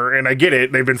armor, and I get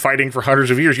it. They've been fighting for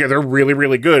hundreds of years. Yeah, they're really,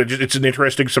 really good. It's an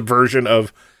interesting subversion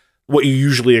of what you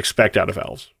usually expect out of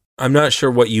elves. I'm not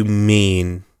sure what you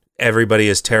mean. Everybody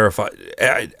is terrified.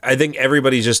 I think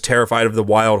everybody's just terrified of the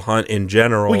Wild Hunt in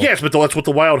general. Well, yes, but that's what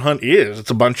the Wild Hunt is. It's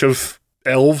a bunch of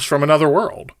elves from another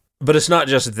world. But it's not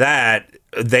just that.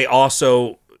 They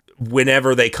also,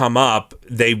 whenever they come up,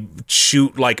 they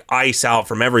shoot like ice out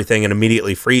from everything and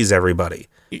immediately freeze everybody.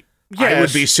 Yes. I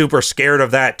would be super scared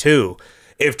of that too.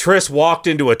 If Triss walked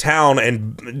into a town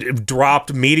and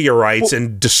dropped meteorites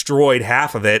and destroyed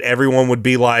half of it, everyone would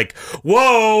be like,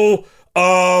 whoa,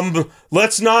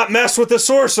 let's not mess with the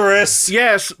sorceress.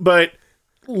 Yes, but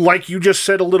like you just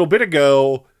said a little bit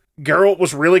ago, Geralt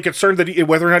was really concerned that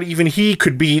whether or not even he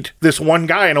could beat this one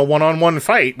guy in a one-on-one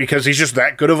fight, because he's just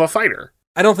that good of a fighter.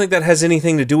 I don't think that has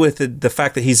anything to do with the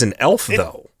fact that he's an elf,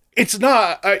 though. It's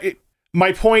not.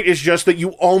 My point is just that you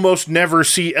almost never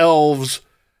see elves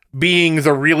being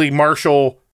the really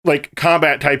martial, like,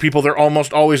 combat type people. They're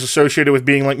almost always associated with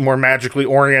being like more magically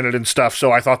oriented and stuff.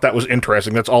 So I thought that was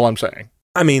interesting. That's all I'm saying.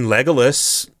 I mean,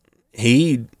 Legolas,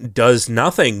 he does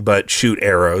nothing but shoot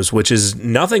arrows, which is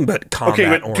nothing but combat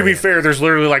oriented. Okay, but to be fair, there's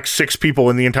literally like 6 people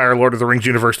in the entire Lord of the Rings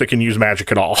universe that can use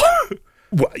magic at all.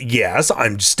 Well, yes,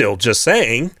 I'm still just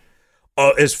saying.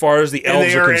 As far as the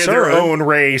elves are concerned, their own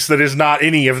race that is not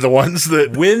any of the ones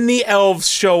that. When the elves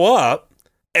show up,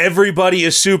 everybody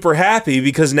is super happy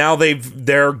because now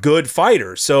they're good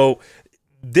fighters. So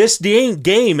this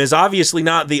game is obviously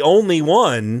not the only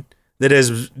one that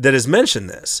has mentioned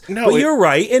this. No, but you're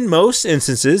right. In most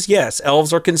instances, yes,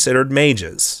 elves are considered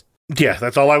mages. Yeah,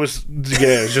 that's all I was.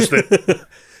 Yeah, it's just that.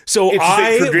 So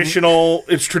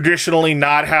it's traditionally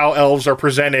not how elves are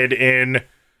presented in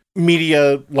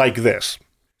media like this.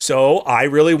 So I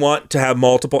really want to have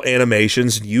multiple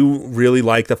animations. You really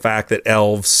like the fact that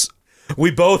elves.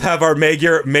 We both have our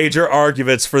major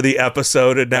arguments for the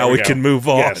episode, and now we can move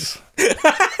on. Yes.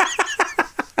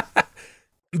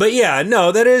 But yeah, no,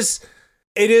 it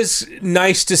is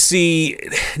nice to see,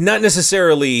 not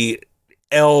necessarily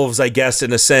elves, I guess,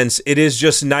 in a sense. It is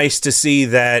just nice to see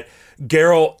that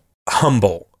Geralt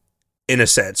humble, in a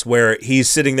sense, where he's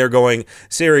sitting there going,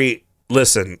 Ciri,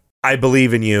 listen, I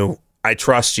believe in you. I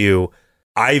trust you.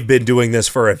 I've been doing this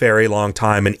for a very long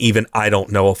time, and even I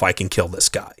don't know if I can kill this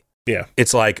guy. Yeah.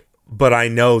 It's like, but I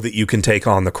know that you can take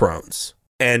on the crones.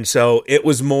 And so it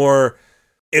was more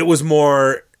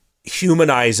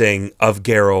humanizing of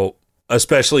Geralt,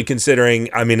 especially considering,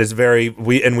 I mean,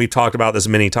 we've talked about this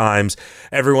many times.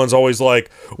 Everyone's always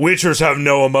like, Witchers have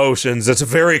no emotions. It's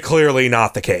very clearly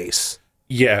not the case.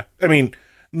 Yeah. I mean,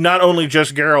 not only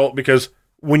just Geralt, because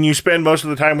when you spend most of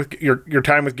the time with your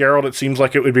time with Geralt, it seems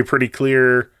like it would be pretty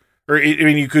clear,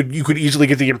 you could easily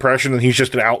get the impression that he's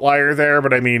just an outlier there.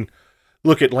 But I mean,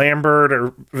 look at Lambert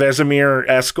or Vesemir,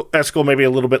 Eskel maybe a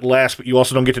little bit less, but you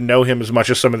also don't get to know him as much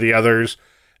as some of the others.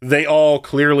 They all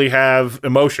clearly have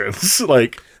emotions.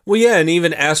 Well, yeah, and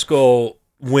even Eskel,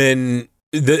 when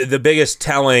the biggest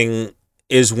telling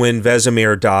is when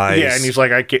Vesemir dies. Yeah, and he's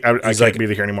like, I can't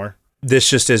be here anymore. This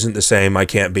just isn't the same. I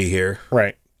can't be here.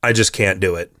 Right. I just can't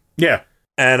do it. Yeah.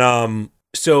 And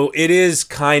so it is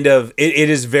kind of, it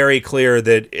is very clear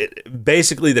that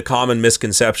basically the common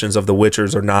misconceptions of the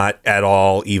Witchers are not at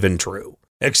all even true,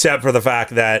 except for the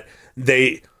fact that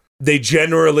they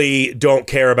generally don't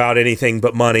care about anything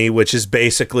but money, which is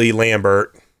basically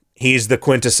Lambert. He's the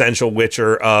quintessential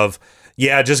Witcher of,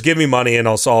 yeah, just give me money and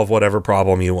I'll solve whatever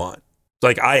problem you want.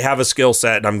 Like, I have a skill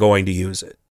set and I'm going to use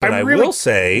it. But I will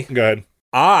say, go ahead.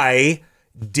 I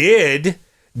did,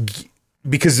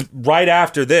 because right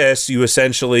after this, you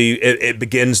essentially, it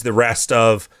begins the rest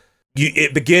of,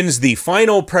 it begins the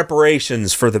final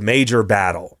preparations for the major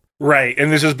battle. Right,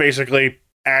 and this is basically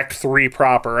Act 3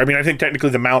 proper. I mean, I think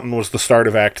technically the mountain was the start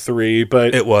of Act 3,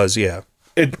 but... It was, yeah.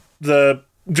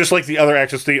 Just like the other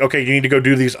acts, it's you need to go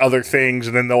do these other things,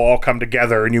 and then they'll all come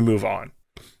together, and you move on.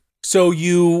 So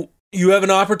you have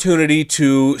an opportunity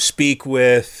to speak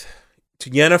with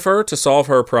Yennefer to solve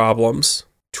her problems,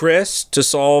 Triss to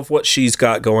solve what she's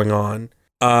got going on.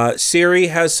 Ciri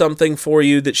has something for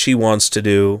you that she wants to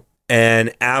do, and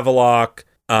Avallac'h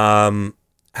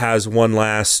has one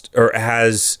last, or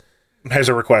has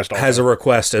a request. Also. Has a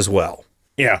request as well.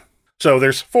 Yeah. So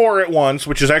there's 4 at once,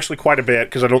 which is actually quite a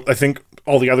bit, because I think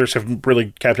all the others have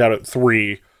really capped out at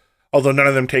 3, although none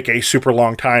of them take a super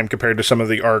long time compared to some of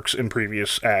the arcs in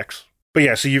previous acts. But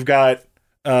yeah, so you've got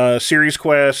Ciri's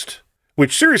quest,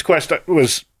 which Ciri's quest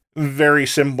was very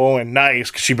simple and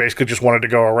nice, because she basically just wanted to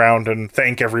go around and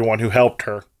thank everyone who helped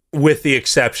her. With the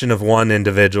exception of one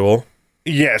individual.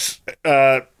 Yes.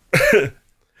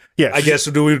 Yes. I guess,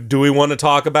 do we want to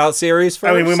talk about Ciri's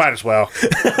first? I mean, we might as well.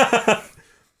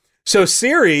 So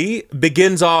Ciri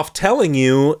begins off telling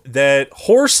you that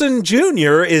Whoreson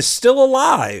Jr. is still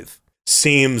alive.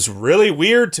 Seems really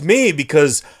weird to me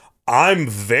because I'm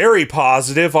very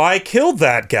positive I killed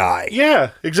that guy. Yeah,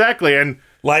 exactly. And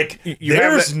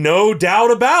there's no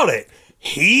doubt about it.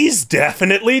 He's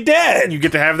definitely dead. You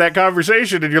get to have that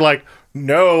conversation and you're like,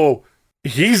 no,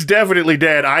 he's definitely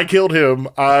dead. I killed him.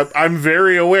 I'm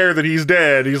very aware that he's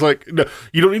dead. He's like, no,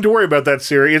 you don't need to worry about that,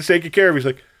 Ciri. It's taken care of. He's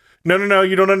like, no,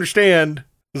 you don't understand.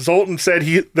 Zoltan said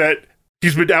that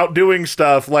he's been out doing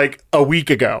stuff like a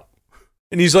week ago.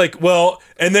 And he's like, well,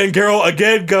 and then Geralt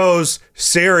again goes,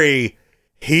 Ciri,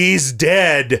 he's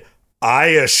dead, I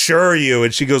assure you.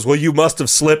 And she goes, well, you must have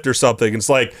slipped or something. And it's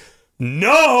like,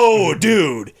 no,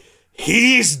 dude,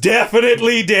 he's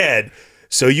definitely dead.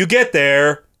 So you get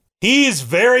there, he's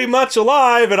very much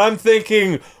alive, and I'm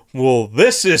thinking, well,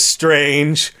 this is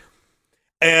strange.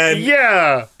 And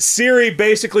yeah, Ciri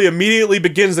basically immediately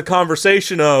begins the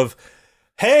conversation of,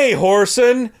 hey,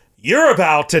 Whoreson, you're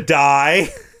about to die.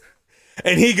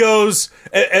 And he goes,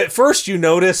 at first you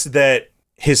notice that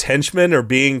his henchmen are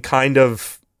being kind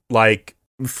of like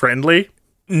friendly,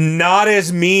 not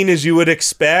as mean as you would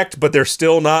expect, but they're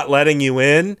still not letting you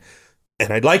in.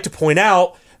 And I'd like to point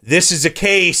out, this is a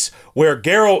case where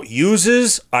Geralt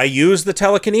I use the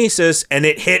telekinesis, and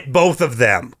it hit both of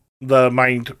them. The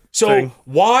mind thing.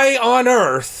 Why on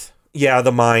earth? Yeah,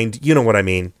 the mind. You know what I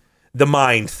mean. The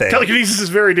mind thing. Telekinesis is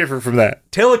very different from that.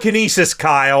 Telekinesis,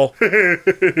 Kyle.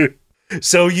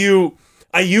 So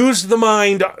I used the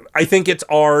mind. I think it's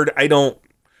Ard.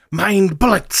 Mind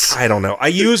bullets. I don't know. I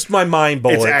used my mind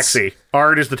bullets. It's Axii.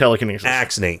 Ard is the telekinesis.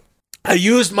 Axii. I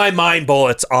used my mind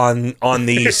bullets on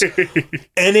these,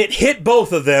 and it hit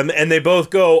both of them, and they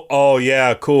both go, oh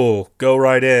yeah, cool. Go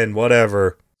right in.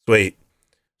 Whatever. Sweet.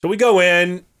 So we go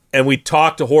in and we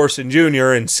talk to Whoreson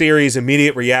Jr. and Ciri's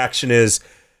immediate reaction is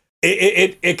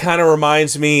it kind of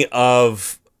reminds me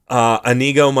of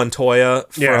Inigo Montoya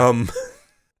from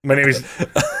My name is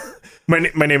my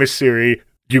name is Ciri.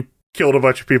 You killed a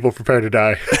bunch of people, prepare to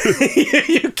die.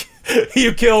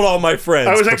 you killed all my friends.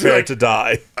 I was prepared to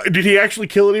die. Did he actually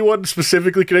kill anyone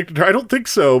specifically connected to her? I don't think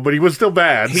so, but he was still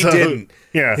bad. He didn't.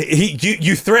 Yeah.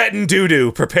 You threatened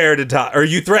Dudu, prepare to die, or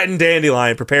you threatened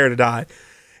Dandelion, prepare to die.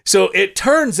 So it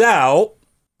turns out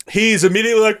he's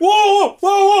immediately like, whoa,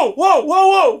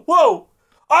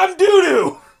 I'm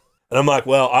Dudu. And I'm like,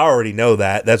 well, I already know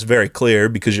that. That's very clear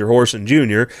because you're Whoreson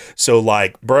Jr. So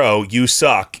like, bro, you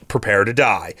suck. Prepare to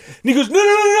die. And he goes,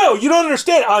 no, you don't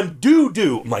understand. I'm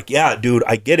Dudu. I'm like, yeah, dude,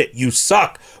 I get it. You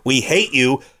suck. We hate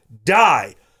you.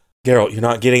 Die. Geralt, you're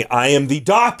not getting, I am the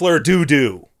Doppler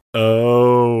Dudu.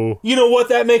 Oh. You know what?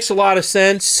 That makes a lot of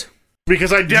sense.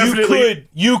 Because I definitely...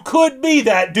 You could be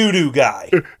that doo-doo guy.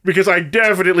 Because I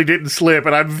definitely didn't slip,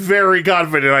 and I'm very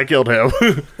confident I killed him.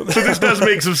 So this does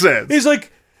make some sense. He's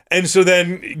like... And so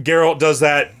then Geralt does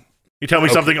that... You tell me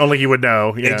something only you would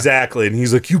know. Yeah. Exactly. And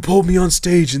he's like, you pulled me on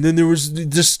stage, and then there was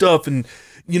this stuff, and,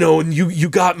 and you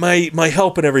got my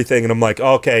help and everything. And I'm like,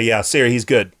 okay, yeah, Ciri, he's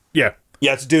good. Yeah.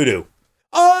 Yeah, it's doo-doo.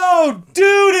 Oh,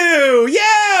 doo-doo!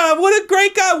 Yeah, what a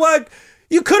great guy. What...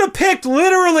 You could have picked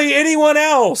literally anyone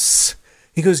else.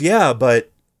 He goes, yeah,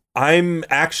 but I'm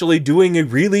actually doing a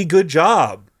really good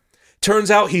job.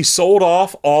 Turns out he sold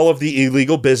off all of the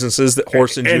illegal businesses that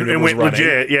Whoreson Jr. and was went running.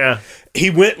 legit, yeah. He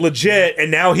went legit,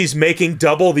 and now he's making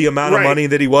double the amount of money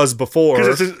that he was before.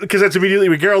 Because that's immediately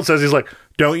what Geralt says. He's like,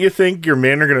 don't you think your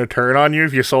men are going to turn on you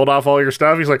if you sold off all your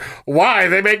stuff? He's like, why?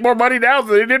 They make more money now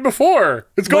than they did before.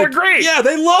 It's going great. Yeah,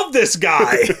 they love this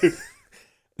guy.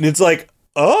 And it's like,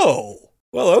 oh,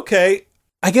 well, okay.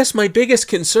 I guess my biggest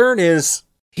concern is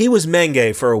he was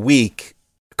Menge for a week,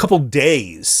 a couple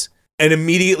days, and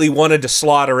immediately wanted to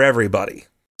slaughter everybody,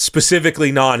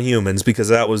 specifically non-humans, because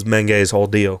that was Menge's whole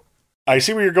deal. I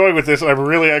see where you're going with this, and I'm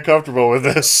really uncomfortable with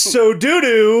this. So,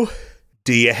 Dudu,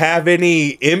 do you have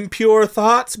any impure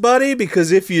thoughts, buddy?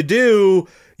 Because if you do,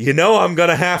 you know I'm going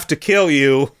to have to kill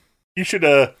you. You should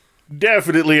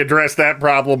definitely address that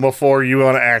problem before you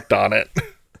want to act on it.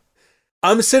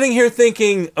 I'm sitting here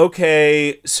thinking,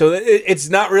 okay, so it's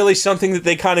not really something that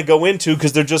they kind of go into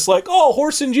because they're just like, oh,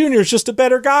 Whoreson Jr. is just a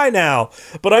better guy now.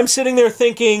 But I'm sitting there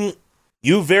thinking,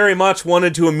 you very much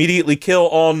wanted to immediately kill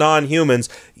all non-humans.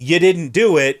 You didn't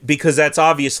do it because that's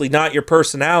obviously not your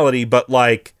personality, but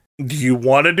like... Do you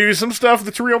want to do some stuff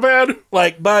that's real bad?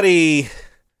 Like, buddy...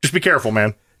 Just be careful,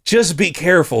 man. Just be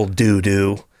careful,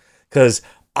 Dudu. Because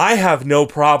I have no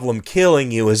problem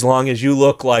killing you as long as you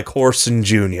look like Whoreson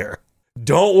Jr.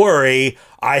 Don't worry,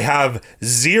 I have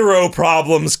zero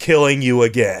problems killing you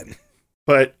again.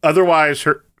 But otherwise,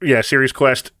 Ciri's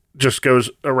quest just goes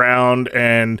around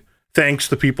and thanks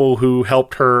the people who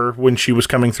helped her when she was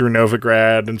coming through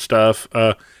Novigrad and stuff.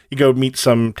 You go meet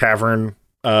some tavern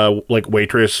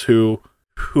waitress who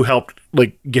helped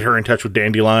get her in touch with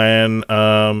Dandelion.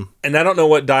 And I don't know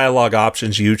what dialogue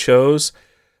options you chose,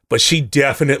 but she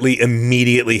definitely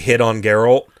immediately hit on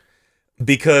Geralt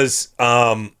because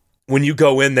when you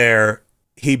go in there,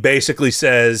 he basically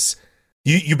says,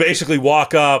 you basically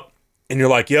walk up and you're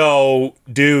like, yo,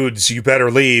 dudes, you better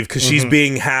leave because she's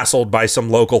being hassled by some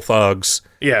local thugs.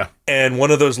 Yeah. And one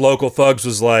of those local thugs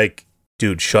was like,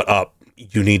 dude, shut up.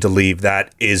 You need to leave.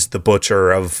 That is the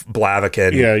butcher of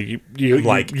Blaviken. Yeah,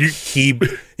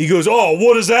 he goes, oh,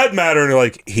 what does that matter? And you're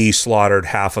like, he slaughtered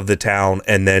half of the town,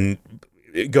 and then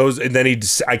it goes, and then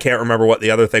I can't remember what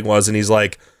the other thing was, and he's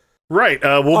like, right.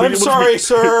 I'm sorry,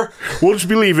 sir. We'll just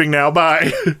be leaving now.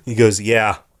 Bye. He goes,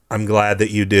 yeah, I'm glad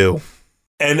that you do.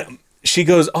 And she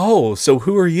goes, oh, so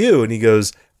who are you? And he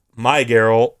goes, my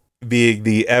Geralt, being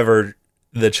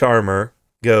the charmer,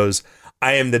 goes,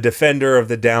 I am the defender of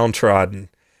the downtrodden.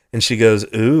 And she goes,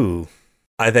 ooh,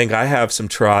 I think I have some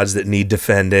trods that need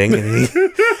defending.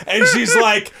 And she's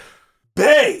like,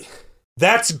 bae,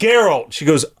 that's Geralt. She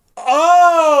goes,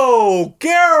 oh,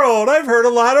 Geralt, I've heard a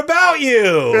lot about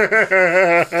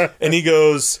you. And he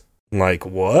goes, like,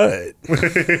 what?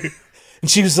 And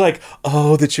she was like,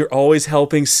 oh, that you're always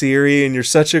helping Ciri and you're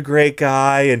such a great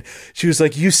guy. And she was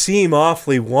like, you seem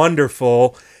awfully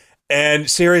wonderful. And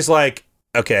Ciri's like,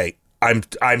 okay,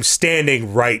 I'm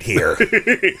standing right here.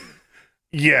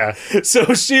 Yeah.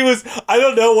 So she was, I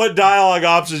don't know what dialogue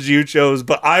options you chose,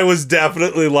 but I was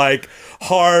definitely like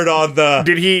hard on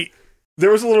the... There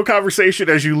was a little conversation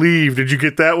as you leave. Did you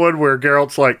get that one where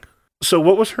Geralt's like, so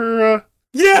what was her...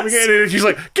 Yes! And she's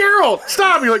like, Geralt,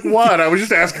 stop! You're like, what? I was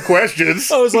just asking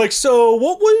questions. I was like, so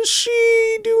what was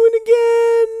she doing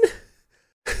again?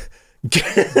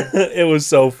 It was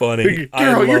so funny.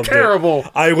 Geralt, you're terrible.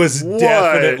 I was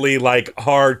definitely like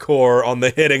hardcore on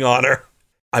the hitting on her.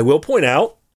 I will point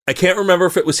out, I can't remember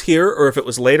if it was here or if it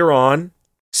was later on.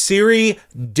 Ciri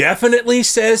definitely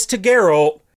says to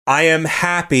Geralt, I am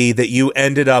happy that you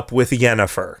ended up with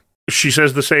Yennefer. She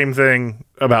says the same thing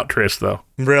about Triss, though.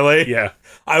 Really? Yeah.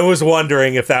 I was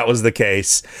wondering if that was the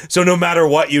case. So no matter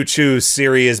what you choose,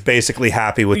 Ciri is basically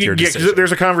happy with your decision. Yeah,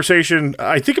 there's a conversation,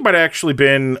 I think it might have actually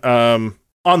been on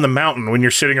the mountain when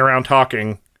you're sitting around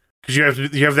talking, because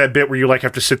you have that bit where you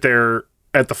have to sit there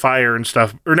at the fire and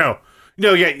stuff. Or no,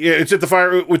 it's at the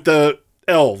fire with the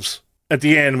elves at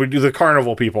the end. We do the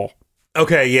carnival people.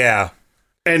 Okay, yeah.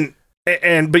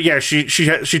 But yeah,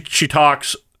 she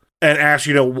talks and asks,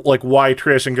 why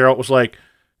Triss, and Geralt was like,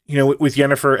 with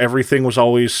Yennefer, everything was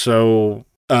always so,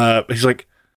 he's like,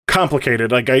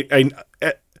 complicated. Like,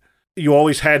 you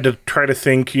always had to try to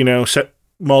think, set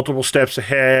multiple steps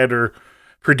ahead or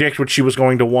predict what she was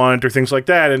going to want or things like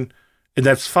that. And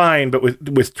that's fine. But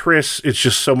with Triss, it's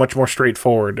just so much more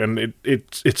straightforward, and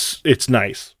it's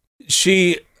nice.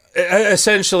 She,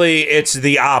 essentially, it's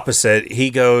the opposite. He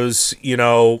goes,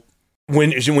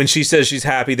 when she says she's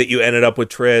happy that you ended up with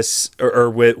Triss or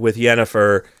with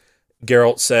Yennefer,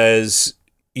 Geralt says,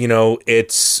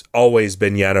 it's always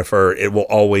been Yennefer. It will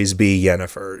always be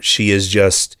Yennefer. She is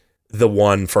just the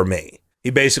one for me.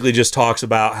 He basically just talks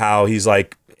about how he's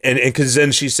like, and because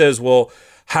then she says, well,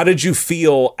 how did you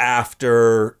feel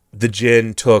after the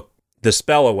djinn took the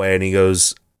spell away? And he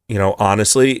goes,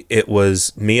 honestly, it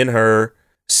was me and her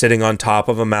sitting on top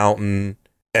of a mountain,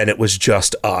 and it was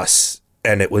just us,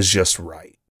 and it was just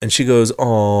right. And she goes,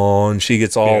 oh, and she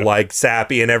gets all like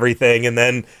sappy and everything. And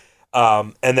then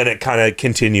it kind of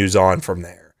continues on from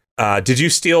there. Did you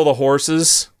steal the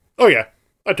horses? Oh, yeah.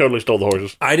 I totally stole the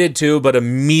horses. I did too, but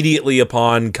immediately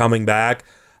upon coming back,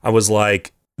 I was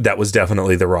like, that was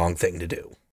definitely the wrong thing to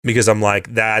do. Because I'm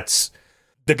like,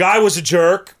 the guy was a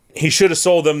jerk. He should have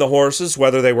sold them the horses,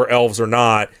 whether they were elves or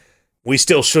not. We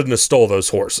still shouldn't have stole those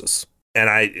horses.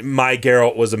 And my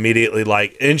Geralt was immediately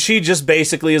like, and she just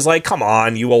basically is like, come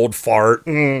on, you old fart.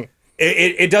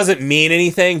 It doesn't mean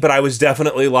anything, but I was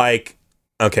definitely like,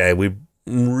 okay, we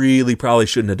really probably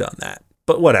shouldn't have done that.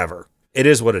 But whatever. It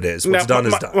is what it is. What's done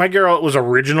is done. My Geralt was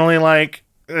originally like,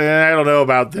 I don't know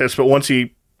about this, but once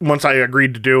I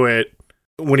agreed to do it,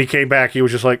 when he came back, he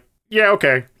was just like, yeah,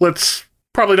 okay, let's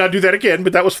probably not do that again,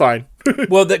 but that was fine.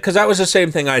 Well, because that was the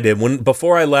same thing I did.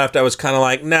 Before I left, I was kind of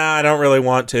like, nah, I don't really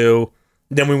want to.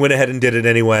 Then we went ahead and did it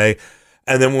anyway.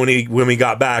 And then when we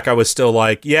got back, I was still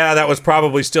like, yeah, that was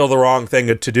probably still the wrong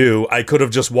thing to do. I could have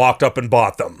just walked up and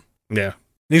bought them. Yeah.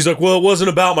 And he's like, well, it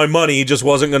wasn't about my money. He just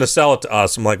wasn't going to sell it to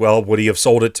us. I'm like, well, would he have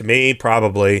sold it to me?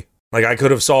 Probably. Like, I could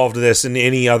have solved this in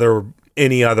any other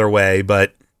way,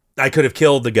 but I could have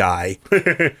killed the guy.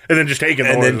 and then just taken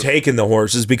the horses. And then taken the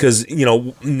horses because,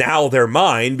 now they're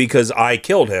mine because I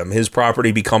killed him. His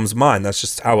property becomes mine. That's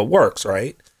just how it works,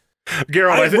 right?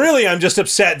 Geralt, I'm just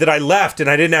upset that I left and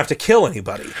I didn't have to kill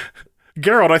anybody.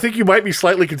 Geralt, I think you might be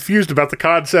slightly confused about the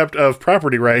concept of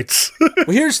property rights. Well,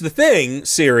 here's the thing,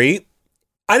 Siri.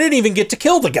 I didn't even get to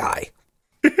kill the guy.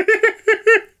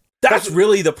 That's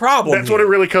really the problem. That's what it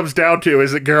really comes down to,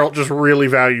 is that Geralt just really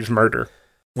values murder.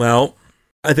 Well,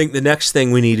 I think the next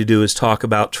thing we need to do is talk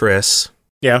about Triss.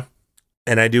 Yeah.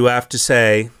 And I do have to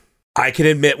say, I can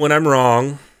admit when I'm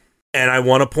wrong, and I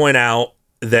want to point out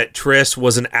that Triss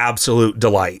was an absolute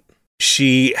delight.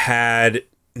 She had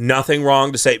nothing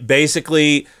wrong to say.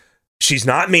 Basically, she's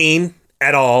not mean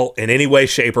at all in any way,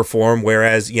 shape, or form,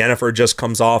 whereas Yennefer just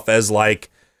comes off as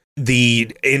like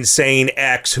the insane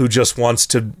ex who just wants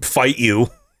to fight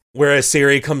you, whereas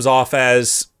Ciri comes off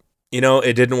as,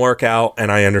 it didn't work out,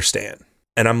 and I understand.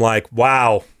 And I'm like,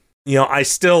 wow, I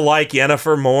still like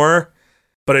Yennefer more,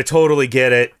 but I totally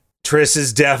get it. Triss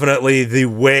is definitely the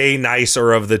way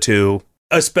nicer of the two.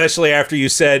 Especially after you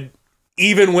said,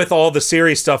 even with all the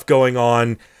Ciri stuff going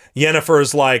on,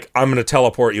 Yennefer's like, I'm going to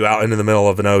teleport you out into the middle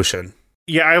of an ocean.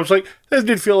 Yeah, I was like, that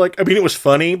did feel like, it was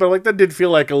funny, but like that did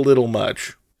feel like a little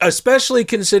much. Especially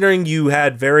considering you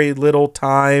had very little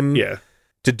time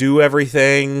to do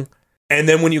everything. And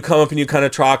then when you come up and you kind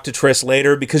of talk to Triss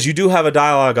later, because you do have a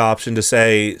dialogue option to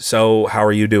say, so how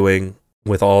are you doing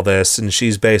with all this? And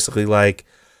she's basically like,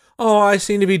 oh, I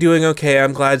seem to be doing okay.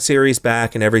 I'm glad Ciri's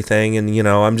back and everything. And,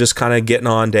 I'm just kind of getting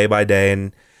on day by day.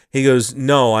 And he goes,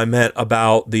 no, I meant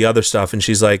about the other stuff. And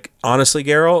she's like, honestly,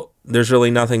 Geralt, there's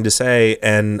really nothing to say.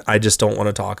 And I just don't want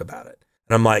to talk about it.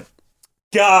 And I'm like,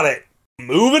 got it.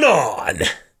 Moving on.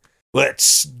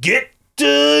 Let's get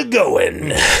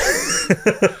going.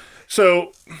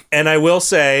 So, and I will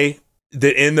say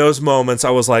that in those moments, I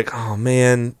was like, oh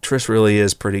man, Triss really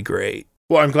is pretty great.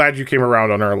 Well, I'm glad you came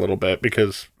around on her a little bit,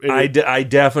 because I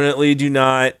definitely do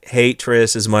not hate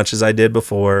Triss as much as I did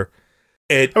before.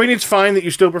 It's fine that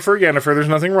you still prefer Yennefer. There's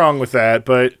nothing wrong with that,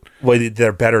 but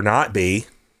there better not be,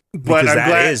 because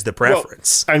that is the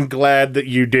preference. Well, I'm glad that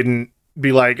you didn't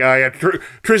be like,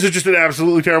 Triss is just an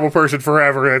absolutely terrible person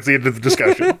forever. That's the end of the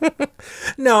discussion.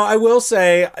 No, I will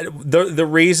say the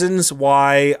reasons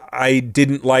why I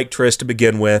didn't like Triss to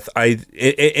begin with,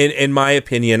 in my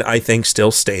opinion, I think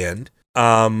still stand.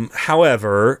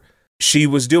 However, she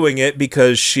was doing it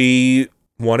because she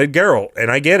wanted Geralt,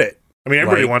 and I get it.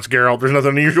 Everybody wants Geralt. There's nothing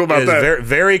unusual about that. It's very,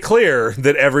 very clear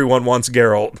that everyone wants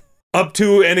Geralt. Up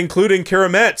to and including Keira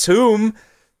Metz, whom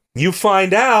you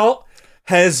find out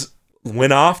has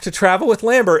went off to travel with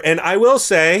Lambert. And I will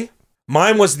say,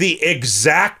 mine was the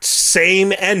exact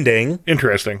same ending.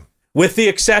 Interesting. With the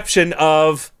exception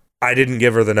of, I didn't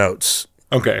give her the notes.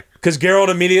 Okay. Because Geralt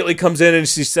immediately comes in and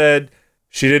she said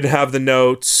she didn't have the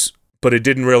notes, but it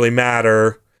didn't really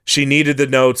matter. She needed the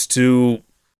notes to...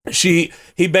 He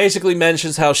basically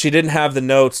mentions how she didn't have the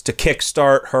notes to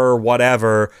kickstart her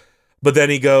whatever, but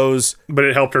then he goes... But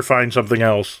it helped her find something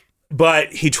else.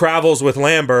 But he travels with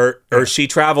Lambert, or she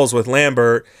travels with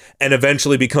Lambert, and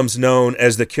eventually becomes known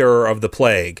as the curer of the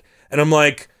plague. And I'm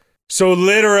like, so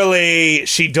literally,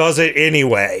 she does it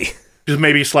anyway. Just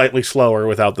maybe slightly slower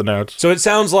without the notes. So it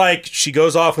sounds like she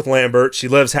goes off with Lambert. She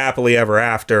lives happily ever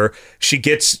after. She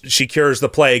cures the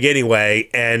plague anyway,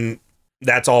 and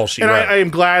that's all she wrote. I am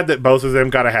glad that both of them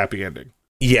got a happy ending.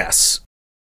 Yes.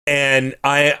 And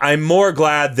I'm more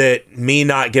glad that me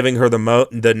not giving her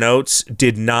the notes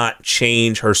did not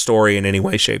change her story in any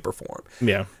way, shape, or form.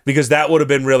 Yeah. Because that would have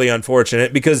been really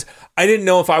unfortunate, because I didn't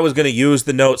know if I was going to use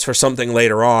the notes for something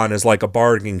later on as like a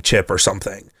bargaining chip or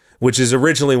something, which is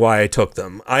originally why I took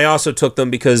them. I also took them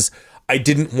because I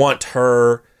didn't want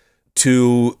her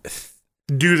to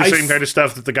do the same kind of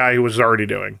stuff that the guy who was already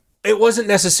doing. It wasn't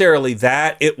necessarily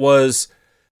that. It was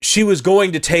she was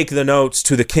going to take the notes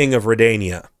to the King of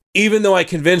Redania. Even though I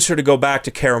convinced her to go back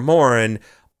to Kaer Morhen,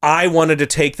 I wanted to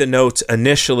take the notes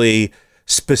initially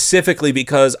specifically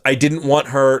because I didn't want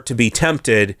her to be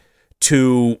tempted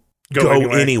to go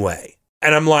anyway.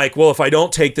 And I'm like, well, if I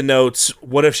don't take the notes,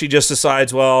 what if she just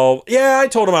decides, well, yeah, I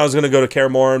told him I was going to go to Kaer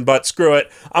Morhen, but screw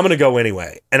it, I'm going to go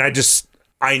anyway. And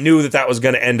I knew that was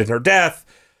going to end in her death,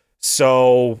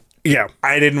 so yeah,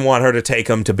 I didn't want her to take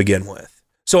them to begin with.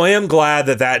 So I am glad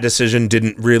that decision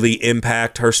didn't really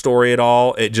impact her story at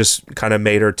all. It just kind of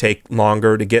made her take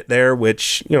longer to get there,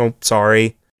 which,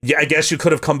 sorry. Yeah, I guess you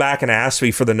could have come back and asked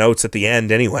me for the notes at the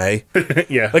end anyway.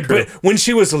 Yeah. But when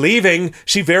she was leaving,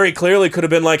 she very clearly could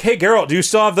have been like, hey, Geralt, do you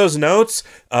still have those notes?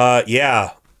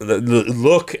 Yeah.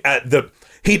 Look at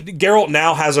Geralt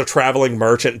now has a traveling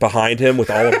merchant behind him with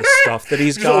all of the stuff that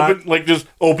he's got. Just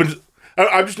opens...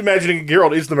 I'm just imagining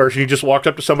Geralt is the merchant. He just walked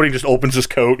up to somebody and just opens his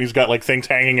coat, and he's got like things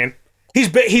hanging in. He's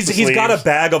got a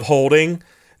bag of holding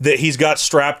that he's got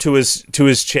strapped to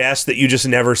his chest that you just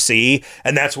never see,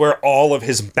 and that's where all of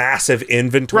his massive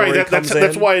inventory comes in.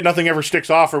 That's why nothing ever sticks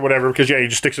off or whatever, because he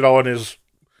just sticks it all in his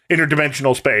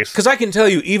interdimensional space. Because I can tell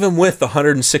you, even with the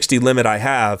 160 limit I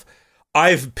have,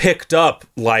 I've picked up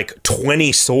like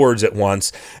 20 swords at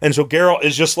once, and so Geralt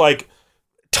is just like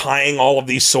tying all of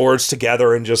these swords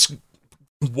together and just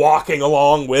walking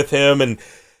along with him, and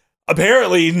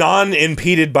apparently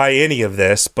non-impeded by any of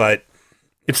this, but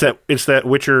it's that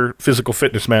Witcher physical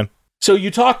fitness, man. So you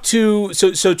talk to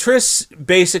so Triss,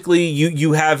 basically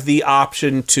you have the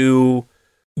option to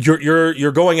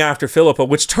you're going after Philippa,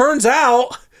 which turns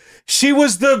out she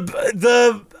was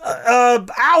the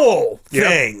owl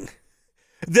thing.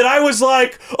 That I was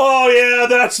like, oh yeah,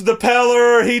 that's the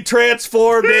Peller. He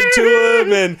transformed into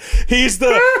him, and he's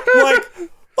the like.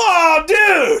 Oh,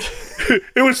 dude!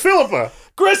 It was Philippa.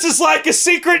 Chris is like a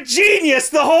secret genius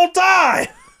the whole time.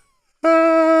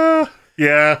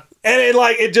 Yeah. And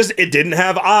it didn't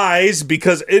have eyes,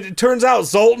 because it turns out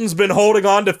Zoltan's been holding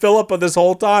on to Philippa this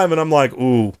whole time, and I'm like,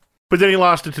 ooh. But then he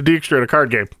lost it to Dijkstra at a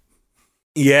card game.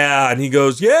 Yeah, and he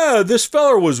goes, yeah, this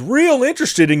feller was real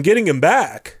interested in getting him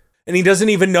back. And he doesn't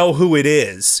even know who it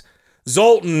is.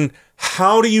 Zoltan,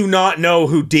 how do you not know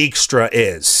who Dijkstra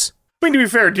is? I mean, to be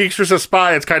fair, Dijkstra's a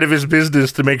spy. It's kind of his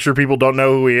business to make sure people don't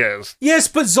know who he is. Yes,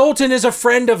 but Zoltan is a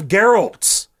friend of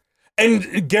Geralt's. And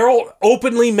Geralt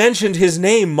openly mentioned his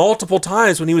name multiple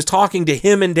times when he was talking to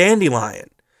him and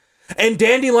Dandelion. And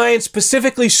Dandelion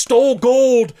specifically stole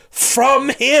gold from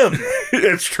him.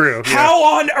 It's true. Yeah.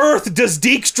 How on earth does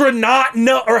Dijkstra not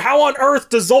know, or how on earth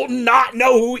does Zoltan not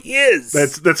know who he is?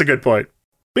 That's a good point.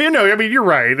 But I mean, you're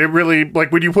right. It really,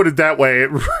 like, when you put it that way, it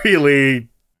really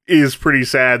is pretty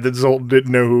sad that Zoltan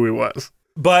didn't know who he was.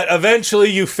 But eventually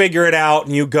you figure it out,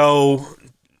 and you go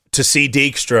to see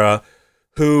Dijkstra,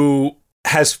 who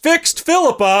has fixed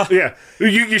Philippa. Yeah.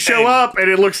 You show up, and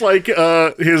it looks like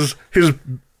his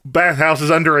bathhouse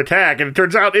is under attack, and it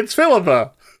turns out it's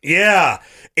Philippa. Yeah,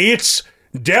 it's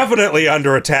definitely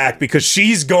under attack, because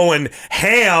she's going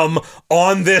ham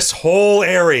on this whole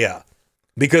area.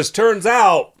 Because turns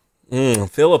out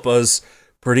Philippa's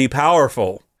pretty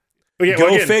powerful. Yeah,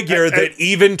 Go figure that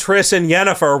even Triss and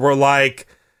Yennefer were like,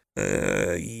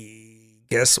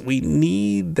 guess we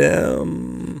need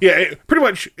them. Yeah, pretty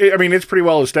much. I mean, it's pretty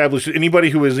well established.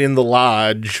 Anybody who is in the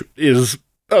lodge is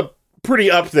pretty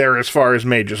up there as far as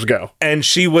mages go. And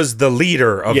she was the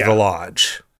leader of the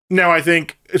lodge. Now, I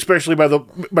think, especially by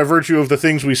virtue of the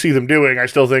things we see them doing, I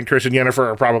still think Triss and Yennefer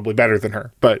are probably better than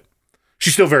her. But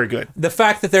she's still very good. The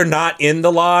fact that they're not in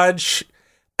the lodge,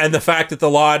 and the fact that the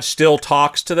lodge still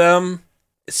talks to them,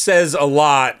 says a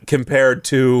lot compared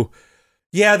to,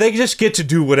 yeah, they just get to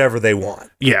do whatever they want.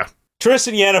 Yeah. Triss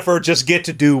and Yennefer just get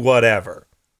to do whatever.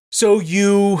 So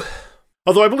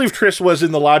Although I believe Triss was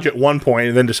in the lodge at one point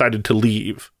and then decided to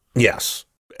leave. Yes.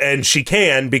 And she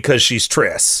can, because she's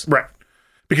Triss. Right.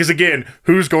 Because again,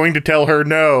 who's going to tell her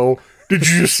no? Did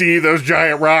you see those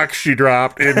giant rocks she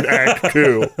dropped in Act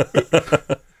 2?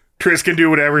 Triss can do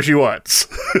whatever she wants.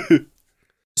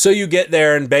 So you get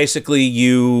there, and basically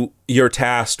you're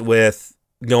tasked with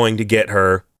going to get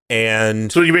her,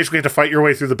 and So you basically have to fight your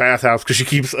way through the bathhouse because she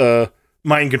keeps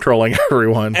mind controlling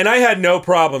everyone. I had no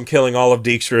problem killing all of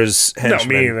Dijkstra's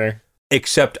henchmen. No, me either.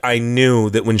 Except I knew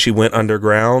that when she went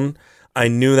underground, I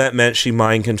knew that meant she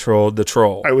mind controlled the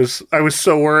troll. I was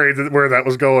so worried where that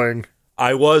was going.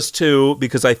 I was too,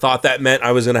 because I thought that meant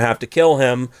I was going to have to kill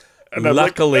him. And I'm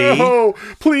Luckily, like, no,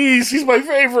 please, he's my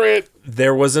favorite.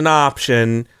 There was an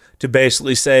option to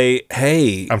basically say,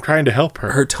 hey, I'm trying to help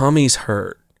her. Her tummy's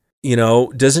hurt. You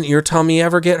know, doesn't your tummy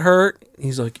ever get hurt?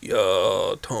 He's like,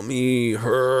 yeah, tummy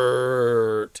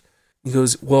hurt. He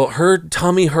goes, well, her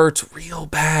tummy hurts real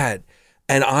bad.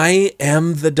 And I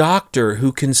am the doctor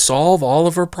who can solve all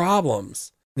of her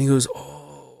problems. And he goes,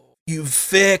 oh, you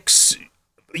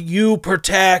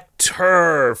protect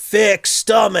her, fix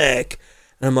stomach.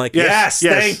 And I'm like, yes,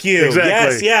 thank you.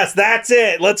 Exactly. Yes, that's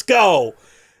it. Let's go.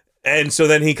 And so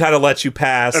then he kind of lets you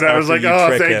pass. And I was like,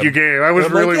 oh, thank you, Gabe. I was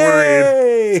really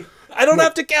worried. I don't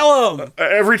have to kill him.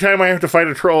 Every time I have to fight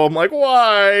a troll, I'm like,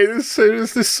 why?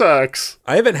 This sucks.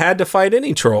 I haven't had to fight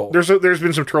any troll. There's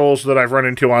been some trolls that I've run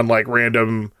into on like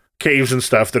random caves and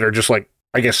stuff that are just like,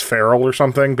 I guess, feral or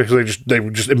something, because they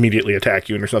would just immediately attack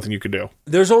you and there's nothing you can do.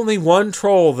 There's only one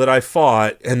troll that I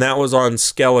fought, and that was on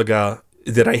Skellige,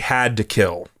 that I had to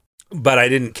kill. But I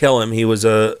didn't kill him. He was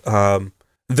the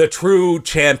true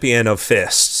champion of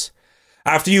fists.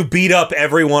 After you beat up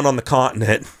everyone on the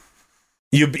continent,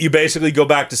 you basically go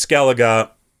back to Skellige,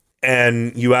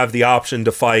 and you have the option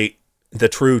to fight the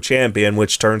true champion,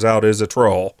 which turns out is a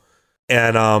troll.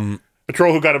 And a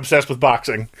troll who got obsessed with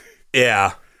boxing.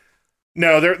 Yeah.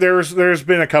 No, there's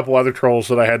been a couple other trolls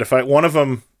that I had to fight. One of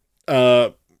them,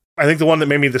 I think the one that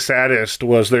made me the saddest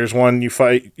was there's one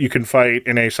you can fight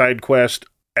in a side quest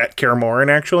at Kaer Morhen,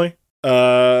 actually.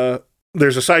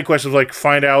 There's a side quest of like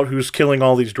find out who's killing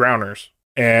all these drowners.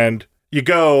 And you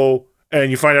go and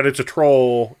you find out it's a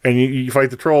troll, and you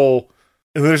fight the troll,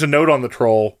 and there's a note on the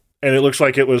troll, and it looks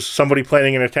like it was somebody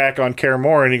planning an attack on Kaer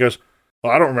Morhen, and he goes,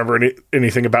 well, I don't remember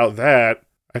anything about that.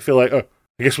 I feel like, I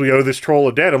guess we owe this troll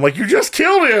a debt. I'm like, you just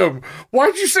killed him!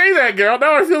 Why'd you say that, Geralt?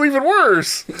 Now I feel even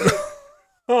worse!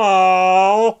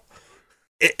 Oh.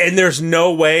 And there's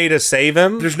no way to save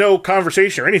him? There's no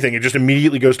conversation or anything. It just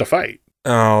immediately goes to fight.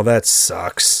 Oh, that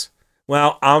sucks.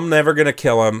 Well, I'm never going to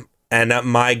kill him, and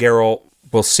my Geralt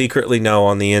will secretly know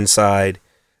on the inside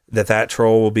that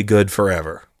troll will be good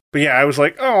forever. But yeah, I was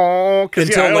like, oh,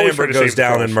 until Lambert goes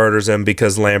down and murders him,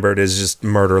 because Lambert is just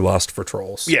murder lust for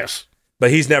trolls. Yes.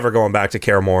 But he's never going back to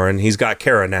Kaer Morhen. He's got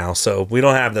Kara now, so we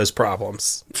don't have those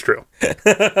problems. It's true.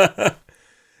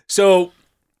 So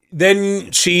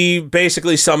then she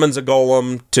basically summons a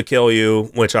golem to kill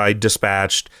you, which I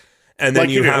dispatched, and then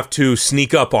you have to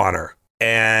sneak up on her.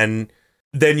 And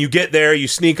then you get there, you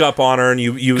sneak up on her,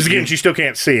 and because again, she still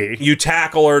can't see. You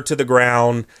tackle her to the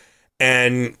ground,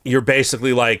 and you're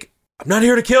basically like, I'm not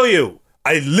here to kill you.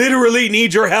 I literally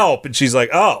need your help. And she's like,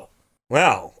 oh,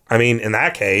 well, I mean, in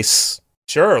that case,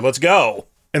 sure, let's go.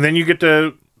 And then you get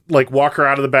to like walk her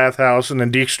out of the bathhouse, and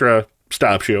then Dijkstra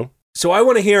stops you. So I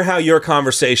want to hear how your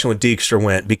conversation with Dijkstra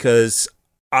went, because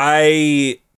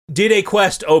I did a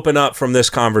quest open up from this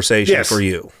conversation for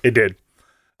you. It did.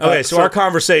 Okay, so our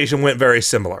conversation went very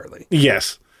similarly.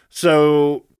 Yes.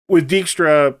 So with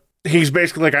Dijkstra, he's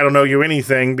basically like, I don't owe you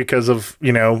anything because of,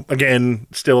 again,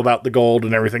 still about the gold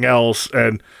and everything else.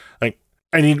 And like,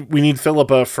 we need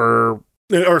Philippa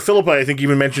Philippa, I think,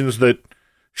 even mentions that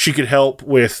she could help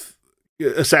with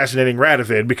assassinating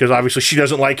Radovid, because obviously she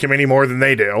doesn't like him any more than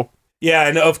they do. Yeah,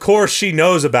 and of course she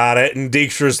knows about it, and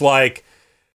Dijkstra's like,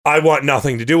 I want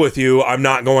nothing to do with you. I'm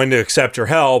not going to accept your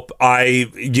help. I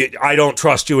don't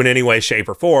trust you in any way, shape,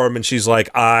 or form. And she's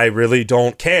like, I really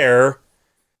don't care.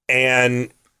 And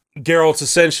Geralt's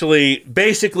essentially,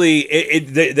 basically,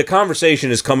 the conversation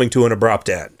is coming to an abrupt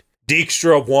end.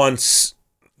 Dijkstra wants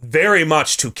very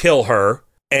much to kill her,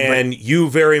 and you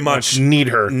very much need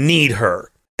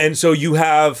her. And so you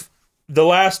have the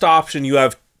last option. You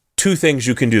have two things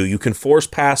you can do. You can force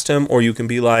past him, or you can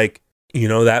be like,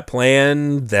 that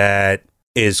plan that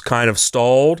is kind of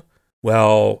stalled?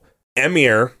 Well,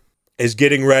 Emhyr is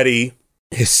getting ready.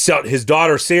 His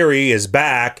daughter Ciri is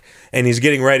back, and he's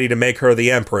getting ready to make her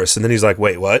the Empress. And then he's like,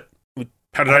 wait, what?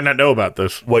 How did I not know about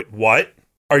this? Wait, what?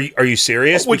 Are you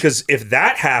serious? Because if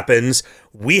that happens,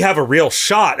 we have a real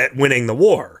shot at winning the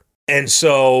war. And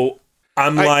so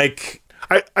I'm like...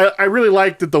 I really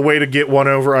like that the way to get one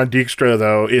over on Dijkstra,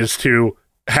 though, is to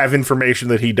have information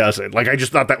that he doesn't. Like, I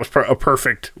just thought that was a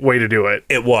perfect way to do it.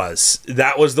 It was.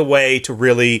 That was the way to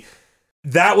beat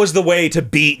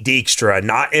Dijkstra,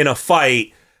 not in a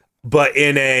fight, but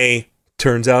in a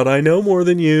turns out I know more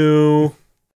than you.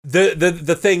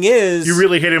 The thing is, You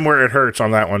really hit him where it hurts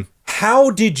on that one.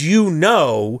 how did you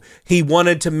know he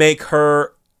wanted to make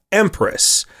her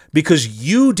empress? Because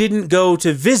you didn't go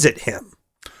to visit him.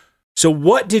 So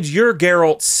what did your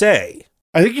Geralt say?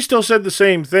 I think he still said the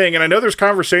same thing, and I know there's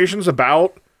conversations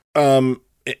about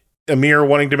Emir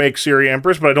wanting to make Ciri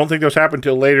empress, but I don't think those happened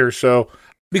till later, so...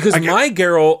 Because my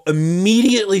Geralt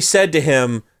immediately said to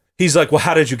him, he's like, well,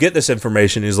 how did you get this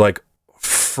information? He's like,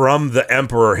 from the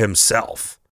Emperor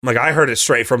himself. Like, I heard it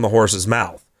straight from the horse's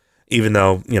mouth, even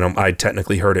though, I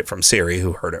technically heard it from Ciri,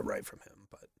 who heard it right from him.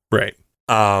 But Right.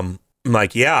 I'm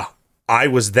like, yeah, I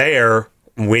was there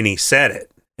when he said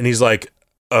it. And he's like,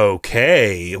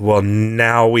 okay, well,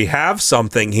 now we have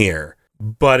something here.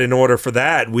 But in order for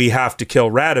that, we have to kill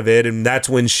Radovid, and that's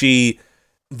when she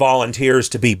volunteers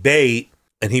to be bait,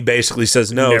 and he basically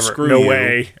says, no, screw you. No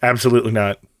way. Absolutely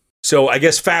not. So I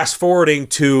guess fast forwarding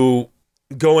to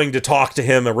going to talk to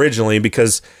him originally,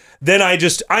 because then I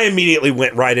immediately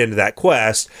went right into that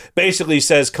quest. Basically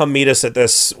says, come meet us at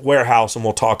this warehouse and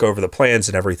we'll talk over the plans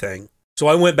and everything. So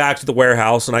I went back to the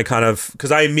warehouse and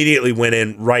because I immediately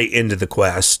went right into the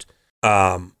quest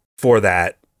for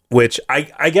that, which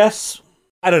I guess,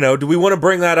 I don't know. Do we want to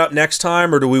bring that up next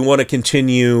time or do we want to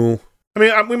continue? I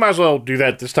mean, we might as well do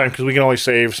that this time because we can always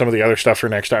save some of the other stuff for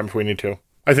next time if we need to.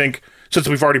 I think since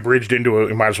we've already bridged into it,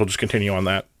 we might as well just continue on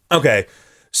that. Okay.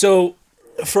 So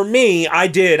for me, I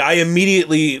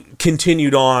immediately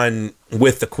continued on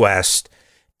with the quest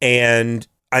and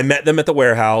I met them at the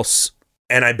warehouse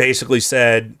and I basically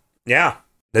said, yeah,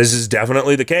 this is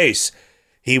definitely the case.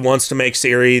 He wants to make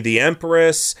Ciri the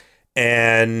Empress,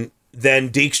 and then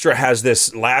Dijkstra has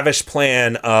this lavish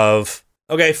plan of,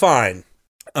 okay, fine.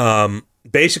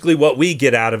 Basically what we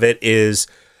get out of it is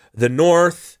the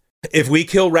North, if we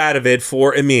kill Radovid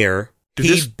for Emir,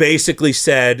 he basically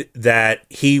said that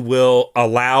he will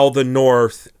allow the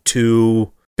North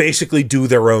to basically do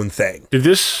their own thing. Did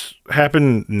this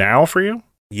happen now for you?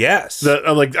 Yes. But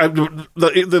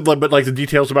the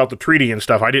details about the treaty and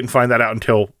stuff, I didn't find that out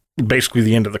until basically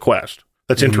the end of the quest.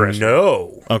 That's interesting.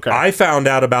 No. Okay. I found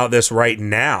out about this right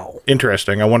now.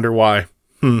 Interesting. I wonder why.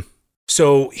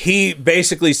 So he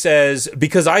basically says,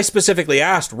 because I specifically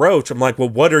asked Roach, I'm like, well,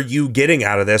 what are you getting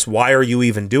out of this? Why are you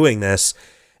even doing this?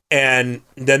 And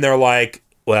then they're like,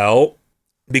 well,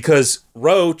 because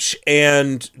Roach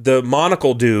and the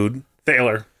monocle dude,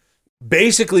 Thaler,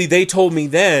 basically they told me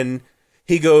then,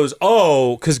 he goes,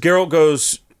 oh, because Geralt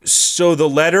goes, so the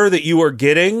letter that you were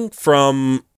getting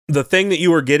from, the thing that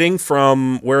you were getting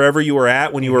from wherever you were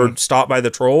at when you were stopped by the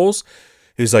trolls,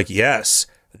 he was like, yes,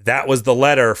 that was the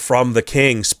letter from the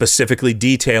king specifically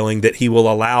detailing that he will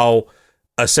allow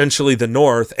essentially the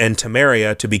North and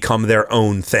Temeria to become their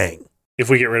own thing. If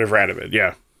we get rid of Radovid,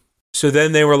 yeah. So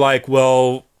then they were like,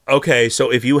 well, okay,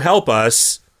 so if you help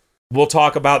us, we'll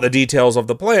talk about the details of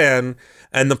the plan.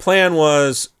 And the plan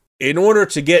was, in order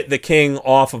to get the king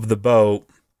off of the boat,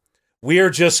 we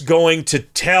are just going to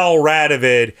tell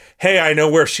Radovid, hey, I know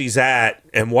where she's at,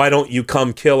 and why don't you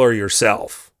come kill her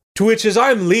yourself? To which, as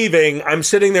I'm leaving, I'm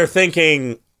sitting there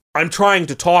thinking, I'm trying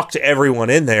to talk to everyone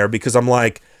in there because I'm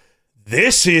like,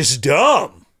 this is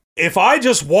dumb. If I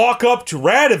just walk up to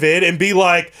Radovid and be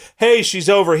like, hey, she's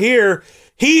over here,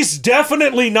 he's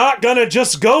definitely not going to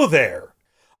just go there.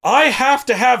 I have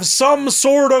to have some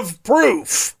sort of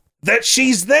proof that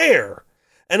she's there.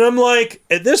 And I'm like,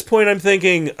 at this point, I'm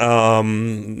thinking,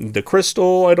 the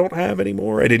crystal I don't have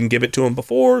anymore. I didn't give it to him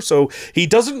before, so he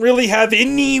doesn't really have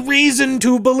any reason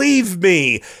to believe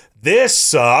me. This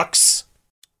sucks.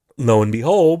 Lo and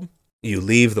behold, you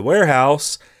leave the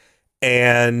warehouse,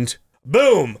 and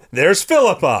boom, there's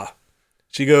Philippa.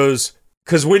 She goes,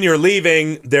 because when you're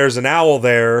leaving, there's an owl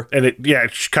there. And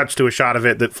it cuts to a shot of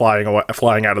it that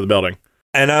flying out of the building.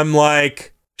 And I'm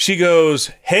like, she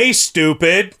goes, hey,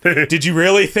 stupid, did you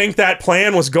really think that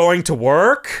plan was going to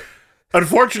work?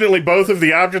 Unfortunately, both of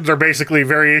the options are basically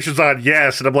variations on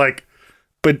yes. And I'm like,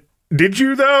 but did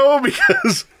you though?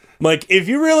 Because like, if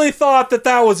you really thought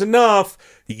that was enough,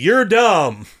 you're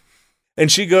dumb.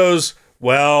 And she goes,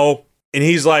 well, and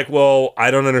he's like, well, I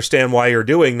don't understand why you're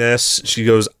doing this. She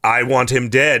goes, I want him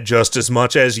dead just as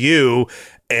much as you.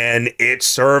 And it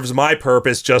serves my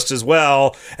purpose just as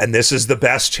well. And this is the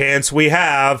best chance we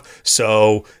have.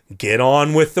 So get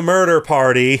on with the murder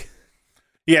party.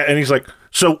 Yeah, and he's like,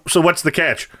 so what's the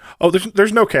catch? Oh,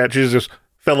 there's no catch. It's just,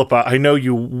 Philippa, I know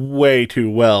you way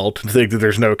too well to think that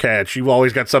there's no catch. You've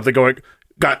always got something going,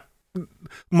 got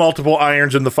multiple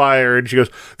irons in the fire. And she goes,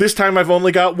 this time I've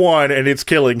only got one and it's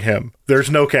killing him. There's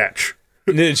no catch.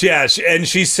 Yeah, and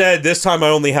she said, this time I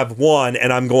only have one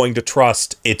and I'm going to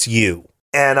trust it's you.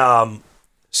 And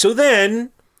So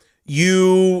then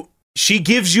she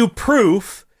gives you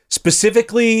proof,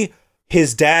 specifically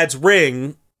his dad's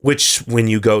ring, which when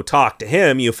you go talk to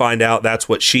him, you find out that's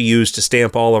what she used to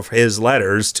stamp all of his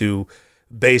letters to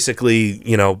basically,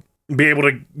 be able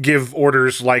to give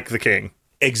orders like the king.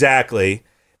 Exactly.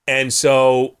 And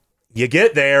so you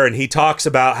get there and he talks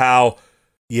about how,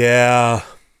 yeah,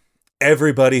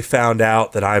 everybody found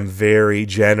out that I'm very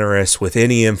generous with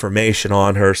any information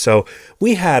on her. So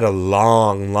we had a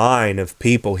long line of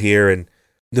people here, and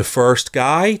the first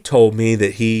guy told me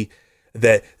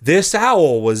that this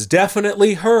owl was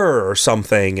definitely her or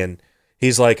something. And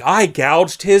he's like, I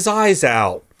gouged his eyes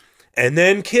out and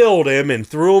then killed him and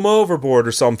threw him overboard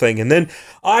or something. And then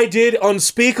I did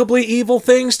unspeakably evil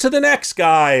things to the next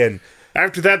guy. And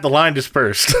after that, the line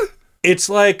dispersed. It's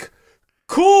like,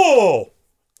 cool.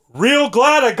 Real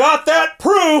glad I got that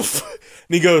proof.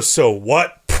 And he goes, so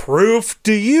what proof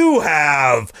do you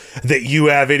have that you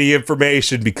have any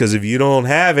information? Because if you don't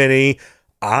have any,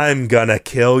 I'm gonna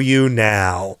kill you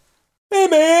now. Hey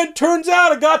man, turns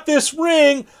out I got this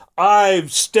ring. I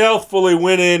stealthily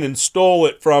went in and stole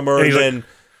it from her. And then, like,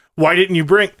 why didn't you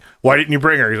bring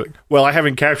her? He's like, well, I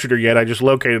haven't captured her yet. I just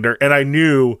located her, and I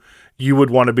knew you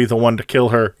would want to be the one to kill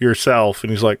her yourself.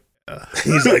 And he's like,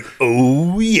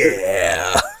 oh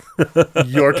yeah.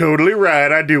 You're totally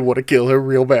right. I do want to kill her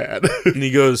real bad. And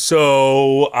he goes,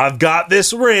 so I've got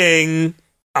this ring.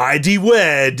 I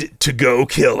wed to go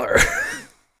kill her.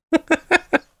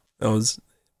 That was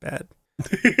bad.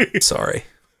 Sorry.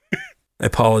 I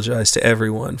apologize to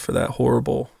everyone for that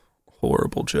horrible,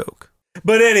 horrible joke.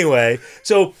 But anyway,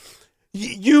 so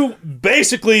you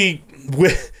basically,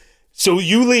 so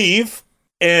you leave,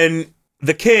 and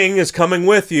the king is coming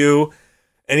with you,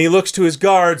 and he looks to his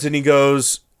guards, and he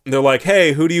goes, they're like,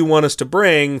 hey, who do you want us to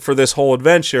bring for this whole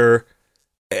adventure?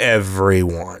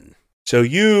 Everyone. So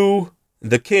you,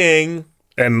 the king,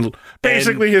 and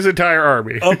basically his entire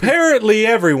army. Apparently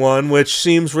everyone, which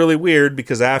seems really weird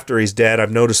because after he's dead,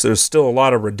 I've noticed there's still a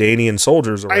lot of Redanian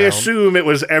soldiers around. I assume it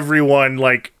was everyone,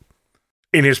 like,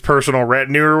 in his personal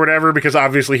retinue or whatever, because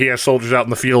obviously he has soldiers out in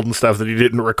the field and stuff that he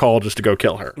didn't recall just to go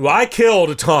kill her. Well, I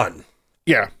killed a ton.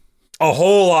 Yeah. A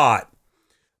whole lot.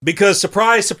 Because,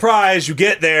 surprise, surprise, you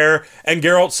get there, and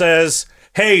Geralt says,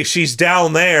 hey, she's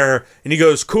down there. And he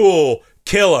goes, cool,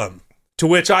 kill him. To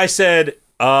which I said,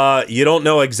 you don't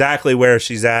know exactly where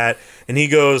she's at. And he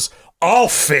goes, I'll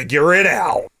figure it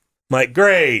out. I'm like,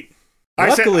 great.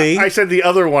 Luckily, I said the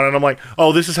other one, and I'm like,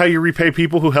 oh, this is how you repay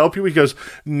people who help you? He goes,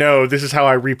 no, this is how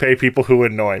I repay people who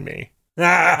annoy me.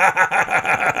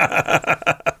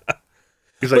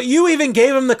 He's like, but you even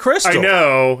gave him the crystal. I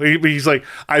know. He's like,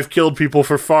 I've killed people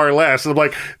for far less. And I'm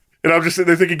like, and I'm just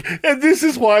sitting there thinking, and this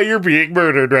is why you're being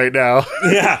murdered right now.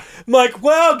 Yeah. I'm like,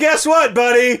 well, guess what,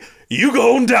 buddy? You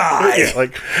gon' die. Yeah,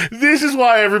 like, this is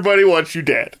why everybody wants you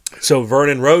dead. So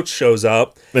Vernon Roach shows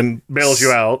up. And bails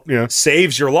you out. Yeah.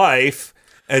 Saves your life.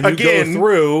 And you go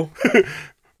through.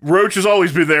 Roach has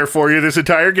always been there for you this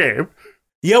entire game.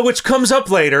 Yeah, which comes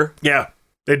up later. Yeah,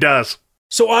 it does.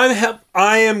 So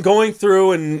I am going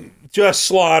through and just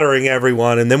slaughtering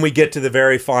everyone. And then we get to the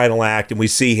very final act and we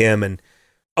see him. And,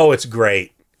 oh, it's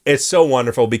great. It's so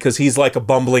wonderful because he's like a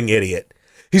bumbling idiot.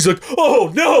 He's like,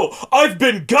 oh, no, I've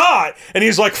been got. And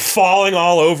he's like falling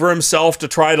all over himself to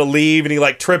try to leave. And he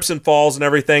like trips and falls and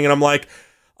everything. And I'm like,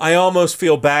 I almost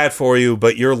feel bad for you,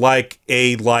 but you're like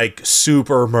a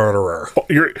super murderer.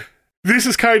 This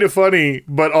is kind of funny,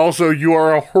 but also you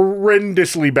are a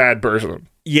horrendously bad person.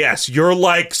 Yes, you're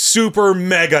like super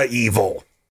mega evil.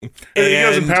 And he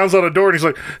goes and pounds on a door and he's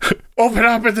like, open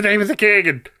up in the name of the king.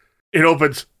 And it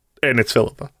opens and it's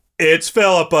Philippa. It's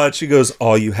Philippa. She goes,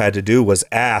 all you had to do was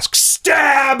ask.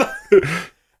 Stab!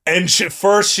 And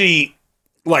she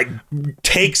like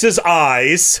takes his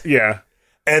eyes. Yeah.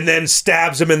 And then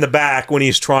stabs him in the back when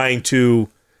he's trying to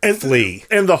flee.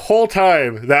 And the whole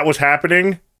time that was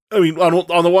happening, I mean,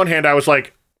 on the one hand, I was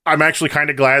like, I'm actually kind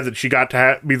of glad that she got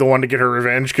to be the one to get her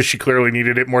revenge because she clearly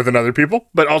needed it more than other people.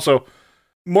 But also,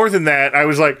 more than that, I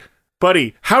was like,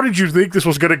 buddy, how did you think this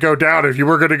was going to go down if you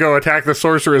were going to go attack the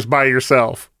sorceress by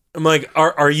yourself? I'm like,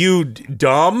 are you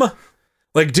dumb?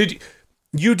 Like,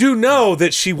 you do know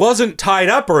that she wasn't tied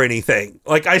up or anything.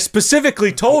 Like, I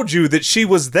specifically told you that she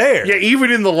was there. Yeah,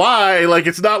 even in the lie, like,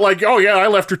 it's not like, oh yeah, I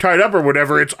left her tied up or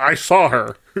whatever. It's, I saw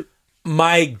her.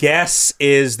 My guess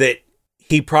is that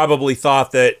he probably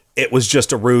thought that it was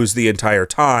just a ruse the entire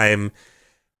time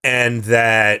and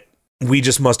that we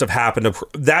just must have happened to...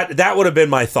 That would have been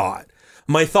my thought.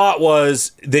 My thought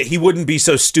was that he wouldn't be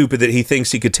so stupid that he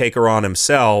thinks he could take her on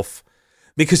himself,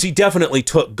 because he definitely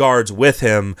took guards with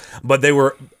him, but they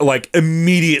were like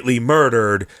immediately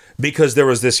murdered because there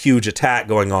was this huge attack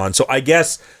going on. So I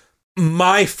guess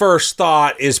my first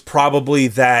thought is probably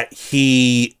that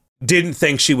he didn't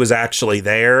think she was actually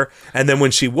there, and then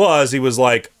when she was, he was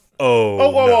like,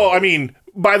 no. I mean,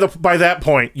 by that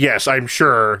point, yes, I'm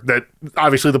sure that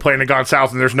obviously the plan had gone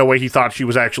south, and there's no way he thought she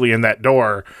was actually in that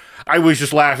door. I was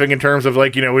just laughing in terms of,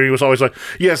 like, you know, when he was always like,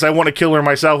 yes, I want to kill her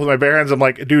myself with my bare hands. I'm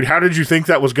like, dude, how did you think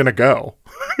that was going to go?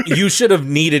 You should have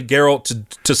needed Geralt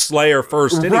to slay her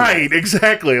first anyway. Right,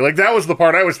 exactly. Like, that was the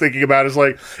part I was thinking about, is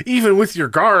like, even with your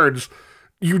guards,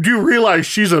 you do realize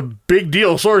she's a big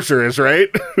deal sorceress, right?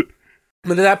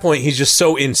 But at that point, he's just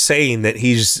so insane that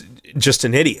he's just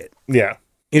an idiot. Yeah.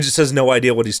 He just has no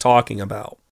idea what he's talking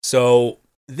about. So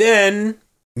then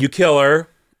you kill her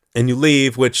and you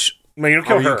leave, which... No, you don't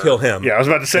kill her. You kill him. Yeah, I was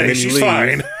about to say, she's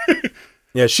fine.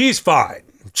 Yeah, she's fine.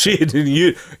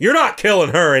 You're not killing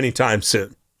her anytime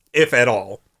soon, if at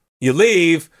all. You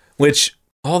leave, which,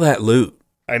 all that loot.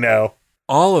 I know.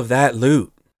 All of that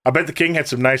loot. I bet the king had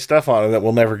some nice stuff on him that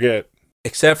we'll never get.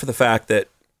 Except for the fact that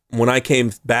when I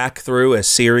came back through as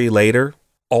Ciri later,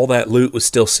 all that loot was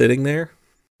still sitting there.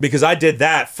 Because I did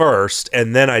that first,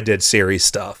 and then I did Ciri's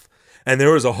stuff. And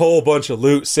there was a whole bunch of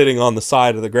loot sitting on the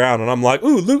side of the ground. And I'm like,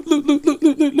 ooh, loot, loot, loot, loot,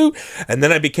 loot, loot, loot. And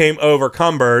then I became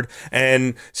overcumbered.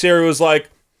 And Ciri was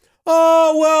like,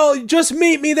 oh, well, just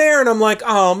meet me there. And I'm like,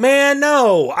 oh, man,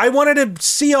 no. I wanted to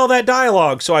see all that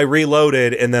dialogue. So I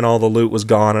reloaded, and then all the loot was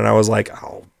gone. And I was like,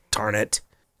 oh, darn it.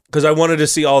 Because I wanted to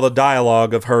see all the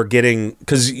dialogue of her getting...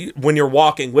 Because when you're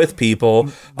walking with people,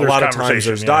 a lot of times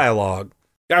there's dialogue.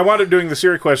 I wound up doing the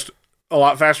Ciri quest a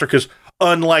lot faster because...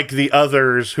 Unlike the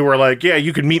others who are like, yeah,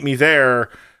 you can meet me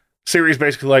there, Ciri's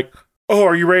basically like, oh,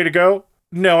 are you ready to go?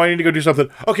 No, I need to go do something.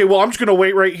 Okay, well, I'm just going to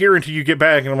wait right here until you get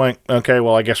back. And I'm like, okay,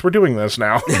 well, I guess we're doing this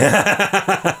now.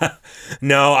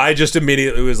 No, I just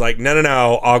immediately was like,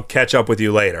 no, I'll catch up with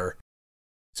you later.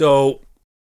 So,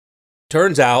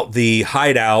 turns out the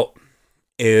hideout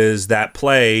is that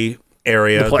play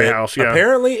area. The playhouse, yeah.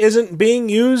 Apparently isn't being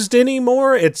used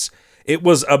anymore. It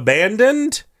was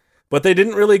abandoned. But they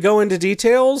didn't really go into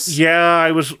details?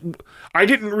 Yeah, I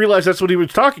didn't realize that's what he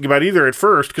was talking about either at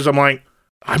first, because I'm like,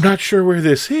 I'm not sure where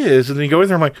this is. And then you go in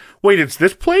there, I'm like, wait, it's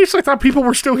this place? I thought people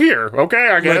were still here. Okay,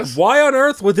 I guess. Like, why on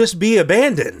earth would this be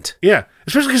abandoned? Yeah,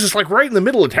 especially because it's like right in the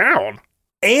middle of town.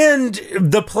 And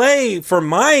the play for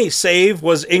my save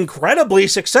was incredibly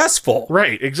successful.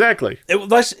 Right, exactly.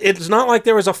 It's not like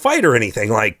there was a fight or anything.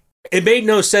 Like, it made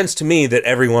no sense to me that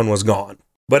everyone was gone.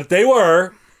 But they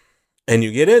were... And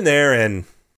you get in there and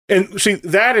see,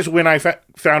 that is when I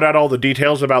found out all the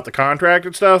details about the contract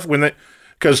and stuff.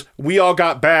 Because we all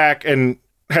got back and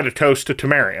had a toast to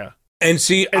Temeria. And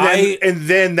see, and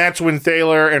then that's when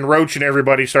Thaler and Roach and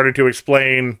everybody started to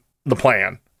explain the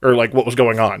plan or like what was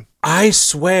going on. I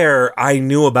swear I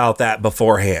knew about that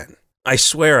beforehand. I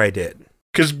swear I did.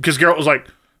 Because Geralt was like,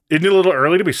 isn't it a little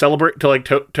early to be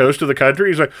toast to the country?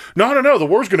 He's like, no, the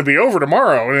war's going to be over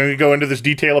tomorrow. And then you go into this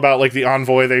detail about like the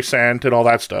envoy they sent and all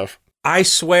that stuff. I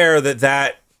swear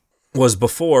that was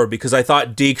before because I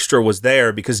thought Dijkstra was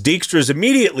there because Dijkstra's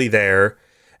immediately there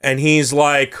and he's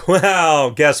like,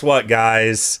 well, guess what,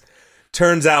 guys?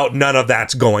 Turns out none of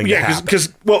that's going to happen.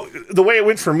 Because, well, the way it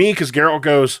went for me, because Geralt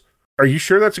goes, are you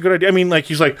sure that's a good idea? I mean, like,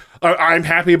 he's like, I'm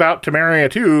happy about Temeria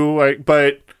too, like,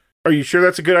 but... Are you sure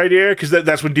that's a good idea? Because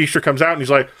that's when Dijkstra comes out and he's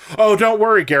like, oh, don't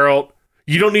worry, Geralt.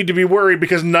 You don't need to be worried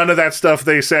because none of that stuff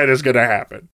they said is going to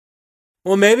happen.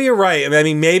 Well, maybe you're right. I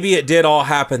mean, maybe it did all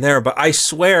happen there, but I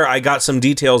swear I got some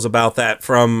details about that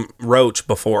from Roach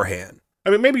beforehand.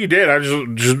 I mean, maybe you did. I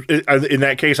just in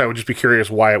that case, I would just be curious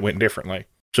why it went differently.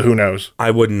 So who knows? I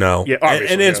wouldn't know. Yeah,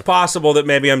 obviously, and it's possible that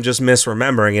maybe I'm just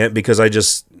misremembering it because I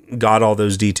just got all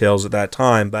those details at that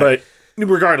time. But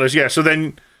regardless, yeah. So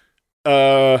then...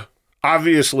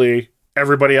 obviously,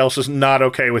 everybody else is not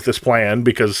okay with this plan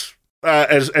because,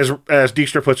 as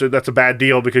Dijkstra puts it, that's a bad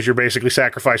deal because you're basically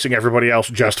sacrificing everybody else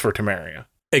just for Temeria.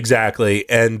 Exactly,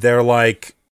 and they're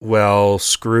like, "Well,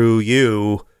 screw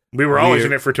you." We were always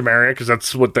in it for Temeria because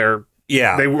that's what they're.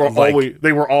 Yeah, they were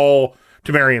They were all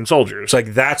Temerian soldiers. It's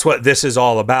like that's what this is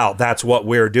all about. That's what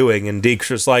we're doing, and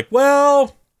Dijkstra's like,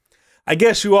 "Well." I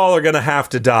guess you all are going to have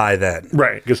to die then.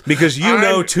 Right. Because you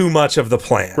know too much of the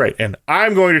plan. Right. And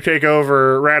I'm going to take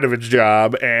over Radovid's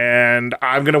job, and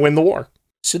I'm going to win the war.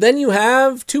 So then you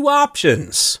have two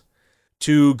options.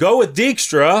 To go with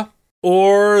Dijkstra,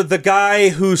 or the guy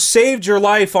who saved your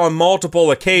life on multiple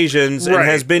occasions and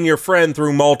has been your friend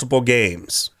through multiple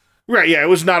games. Right, yeah. It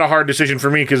was not a hard decision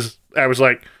for me, because I was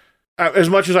like,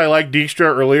 as much as I liked Dijkstra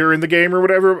earlier in the game or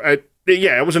whatever,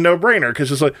 it was a no-brainer,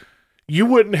 because it's like, you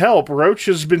wouldn't help. Roach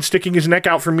has been sticking his neck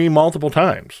out for me multiple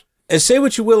times. And say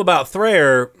what you will about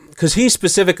Threyr, because he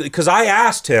specifically, because I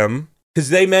asked him, because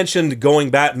they mentioned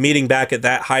meeting back at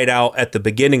that hideout at the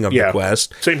beginning of the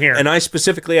quest. Same here. And I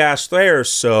specifically asked Thayer,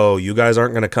 so you guys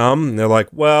aren't going to come? And they're like,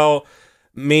 well,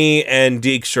 me and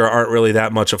Dijkstra aren't really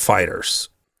that much of fighters.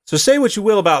 So say what you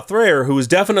will about Thayer, who is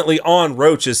definitely on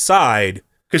Roach's side.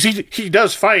 Because he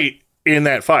does fight in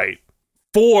that fight.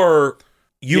 For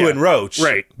you and Roach.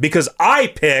 Right. Because I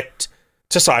picked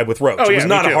to side with Roach. It was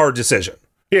not a hard decision.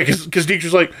 Yeah, because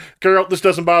Dijkstra's like, Geralt, this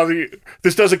doesn't bother you.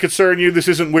 This doesn't concern you. This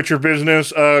isn't Witcher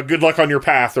business. Good luck on your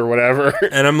path or whatever.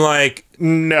 And I'm like,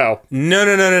 No,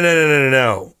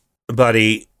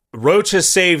 buddy. Roach has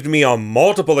saved me on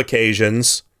multiple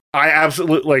occasions. I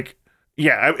absolutely,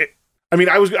 I mean,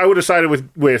 I would have sided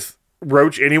with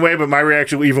Roach anyway, but my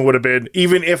reaction even would have been,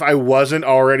 even if I wasn't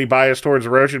already biased towards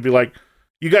Roach, it'd be like,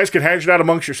 you guys can hash it out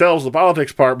amongst yourselves, the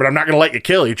politics part, but I'm not going to let you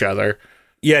kill each other.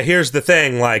 Yeah, here's the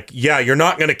thing. You're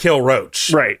not going to kill Roach.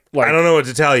 Right. I don't know what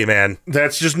to tell you, man.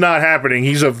 That's just not happening.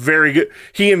 He's a very good...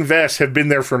 He and Vess have been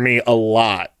there for me a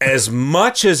lot. As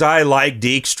much as I like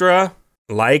Dijkstra,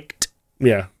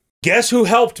 Yeah. Guess who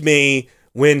helped me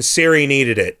when Ciri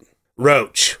needed it?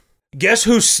 Roach. Guess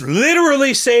who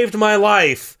literally saved my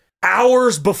life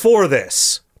hours before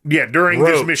this? Yeah, during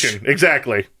Roach. this mission.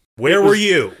 Exactly. Where were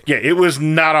you? Yeah, it was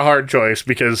not a hard choice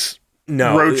because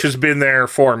Roach has been there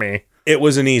for me. It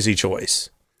was an easy choice.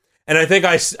 And I think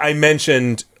I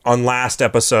mentioned on last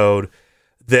episode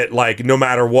that, no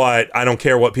matter what, I don't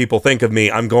care what people think of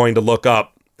me, I'm going to look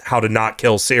up how to not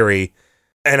kill Ciri.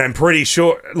 And I'm pretty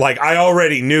sure, I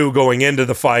already knew going into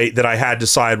the fight that I had to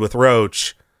side with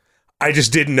Roach. I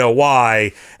just didn't know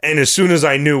why. And as soon as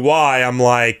I knew why, I'm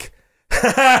like,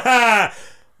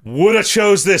 would have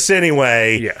chose this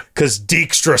anyway. Yeah. Because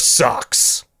Dijkstra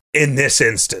sucks in this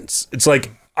instance. It's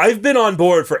like, I've been on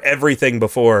board for everything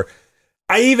before.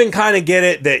 I even kind of get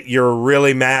it that you're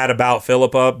really mad about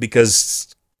Philippa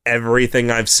because everything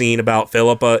I've seen about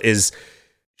Philippa is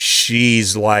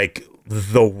she's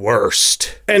the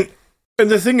worst. And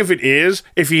the thing of it is,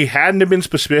 if he hadn't have been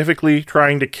specifically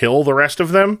trying to kill the rest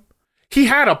of them, he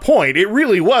had a point. It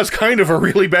really was kind of a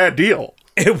really bad deal.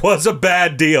 It was a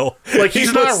bad deal.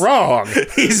 He's not wrong.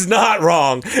 He's not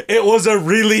wrong. It was a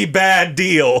really bad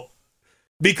deal.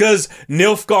 Because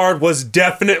Nilfgaard was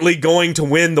definitely going to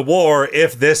win the war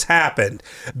if this happened.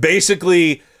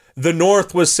 Basically, the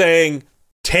North was saying,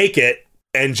 take it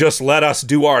and just let us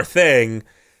do our thing.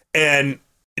 And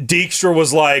Dijkstra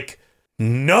was like,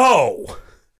 no,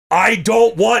 I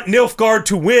don't want Nilfgaard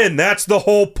to win. That's the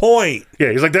whole point.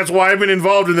 Yeah, he's like, that's why I've been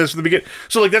involved in this from the beginning.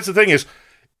 So, that's the thing is,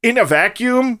 in a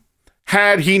vacuum,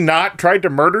 had he not tried to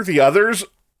murder the others,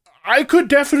 I could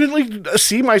definitely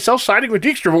see myself siding with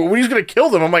Dijkstra, but when he's going to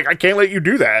kill them, I'm like, I can't let you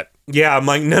do that. Yeah, I'm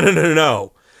like,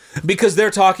 no. Because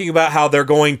they're talking about how they're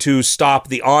going to stop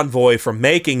the envoy from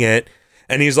making it,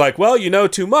 and he's like, well, you know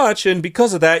too much, and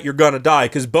because of that, you're going to die.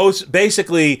 Because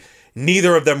basically,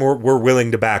 neither of them were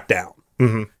willing to back down.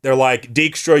 Mm-hmm. They're like,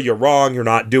 Dijkstra, you're wrong, you're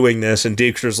not doing this, and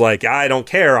Dijkstra's like, I don't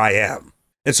care, I am.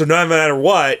 And so no matter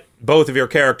what, both of your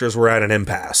characters were at an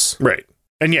impasse. Right.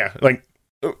 And yeah,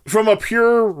 from a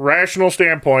pure rational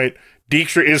standpoint,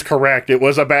 Dijkstra is correct. It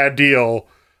was a bad deal,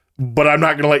 but I'm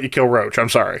not going to let you kill Roach. I'm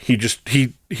sorry.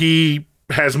 He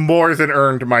has more than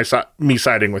earned me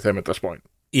siding with him at this point.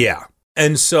 Yeah.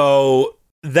 And so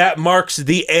that marks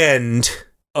the end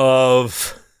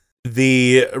of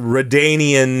the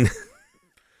Redanian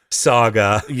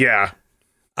saga. Yeah.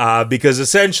 Because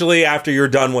essentially after you're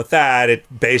done with that,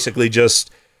 it basically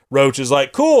just... Roach is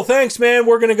like, cool, thanks, man.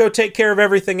 We're going to go take care of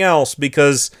everything else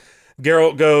because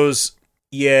Geralt goes,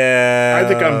 yeah. I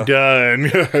think I'm done,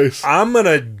 guys. I'm going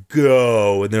to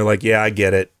go. And they're like, yeah, I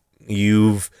get it.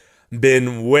 You've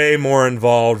been way more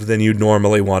involved than you'd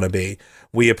normally want to be.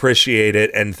 We appreciate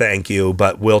it and thank you,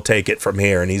 but we'll take it from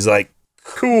here. And he's like,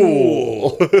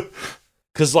 cool.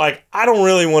 Because, I don't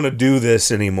really want to do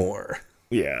this anymore.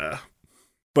 Yeah.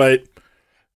 But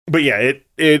yeah,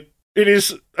 it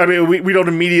is... I mean, we don't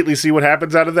immediately see what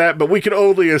happens out of that, but we can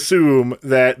only assume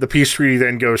that the peace treaty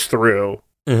then goes through.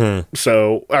 Mm-hmm.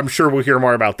 So I'm sure we'll hear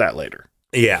more about that later.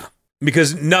 Yeah.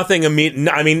 Because nothing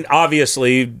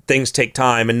obviously things take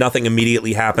time and nothing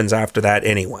immediately happens after that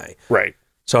anyway. Right.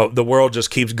 So the world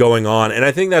just keeps going on. And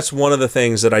I think that's one of the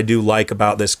things that I do like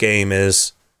about this game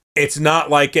is it's not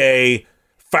like a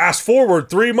fast forward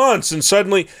 3 months and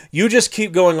suddenly you just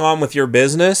keep going on with your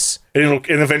business. And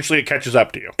eventually it catches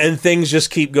up to you. And things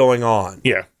just keep going on.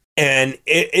 Yeah. And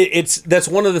that's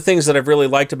one of the things that I've really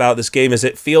liked about this game is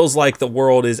it feels like the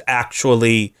world is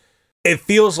actually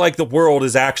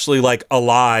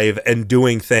alive and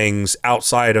doing things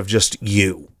outside of just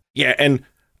you. Yeah, and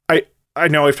I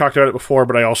know I've talked about it before,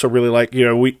 but I also really like,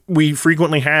 we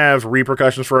frequently have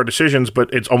repercussions for our decisions,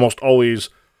 but it's almost always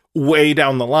way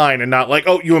down the line and not like,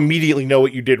 oh, you immediately know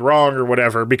what you did wrong or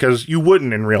whatever, because you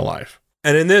wouldn't in real life.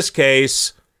 And in this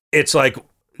case, it's like,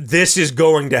 this is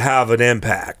going to have an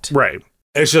impact. Right.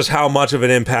 It's just how much of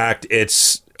an impact,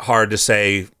 it's hard to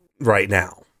say right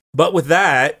now. But with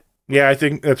that... Yeah, I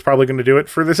think that's probably going to do it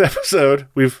for this episode.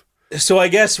 So I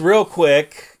guess real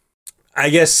quick, I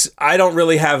don't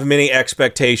really have many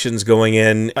expectations going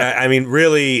in. I mean,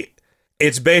 really,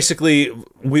 it's basically,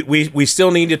 we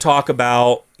still need to talk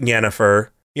about Yennefer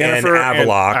and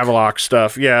Avallac'h. And Avallac'h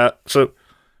stuff, yeah. So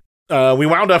we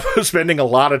wound up spending a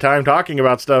lot of time talking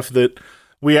about stuff that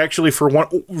we actually, for one,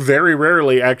 very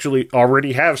rarely actually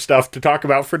already have stuff to talk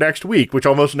about for next week, which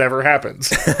almost never happens.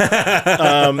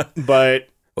 But...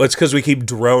 Well, it's because we keep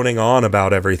droning on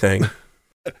about everything.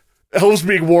 Elves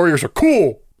being warriors are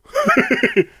cool.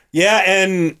 Yeah,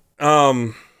 and...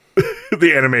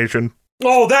 the animation.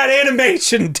 Oh, that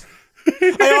animation!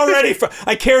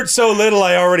 I cared so little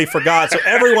I already forgot, so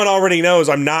everyone already knows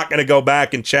I'm not going to go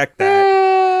back and check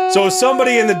that. So if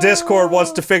somebody in the Discord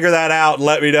wants to figure that out and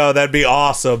let me know, that'd be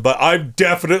awesome. But I'm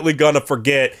definitely going to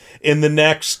forget in the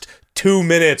next 2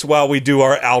 minutes while we do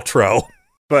our outro.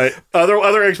 But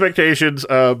other expectations,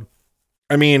 I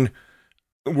mean,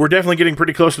 we're definitely getting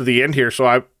pretty close to the end here,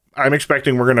 so I'm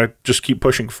expecting we're going to just keep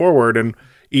pushing forward, and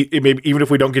maybe even if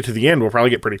we don't get to the end, we'll probably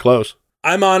get pretty close.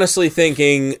 I'm honestly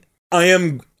thinking I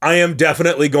am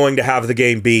definitely going to have the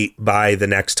game beat by the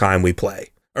next time we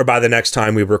play, or by the next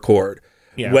time we record.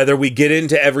 Yeah. Whether we get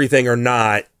into everything or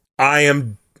not, I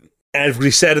am, as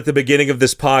we said at the beginning of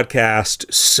this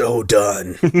podcast, so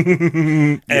done.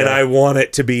 And I want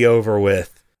it to be over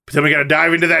with. But then we got to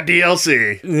dive into that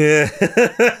DLC. Yeah.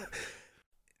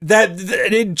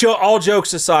 All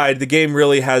jokes aside, the game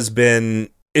really has been,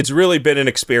 it's really been an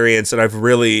experience, and I'm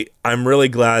really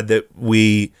glad that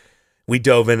we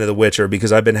dove into The Witcher,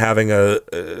 because I've been having a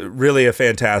really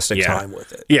fantastic time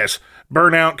with it. Yes.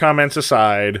 Burnout comments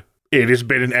aside, it has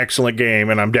been an excellent game,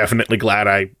 and I'm definitely glad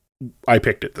I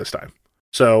picked it this time.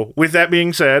 So, with that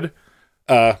being said,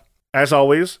 as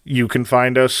always, you can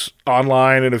find us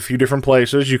online in a few different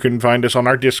places. You can find us on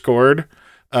our Discord,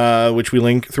 which we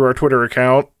link through our Twitter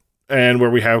account, and where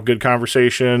we have good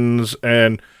conversations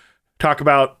and talk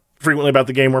frequently about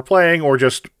the game we're playing, or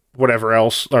just whatever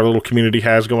else our little community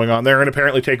has going on there, and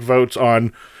apparently take votes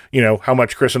on, how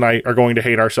much Chris and I are going to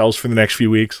hate ourselves for the next few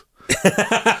weeks. But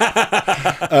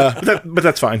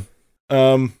that's fine.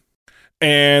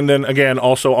 And then again,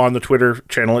 also on the Twitter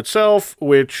channel itself,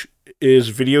 which is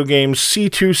Video Games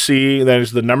C2C, that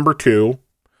is the number 2.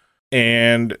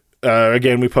 And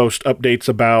again, we post updates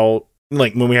about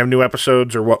like when we have new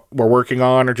episodes or what we're working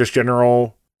on, or just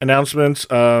general announcements.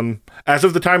 As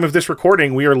of the time of this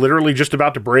recording, we are literally just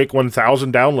about to break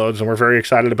 1,000 downloads, and we're very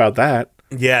excited about that.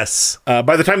 Yes.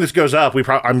 By the time this goes up,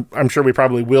 I'm sure we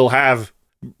probably will have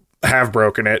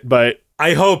broken it, but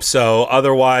I hope so.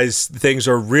 Otherwise, things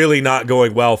are really not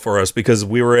going well for us, because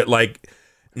we were at like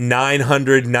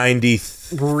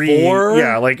 993.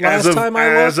 Yeah, like as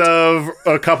of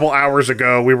a couple hours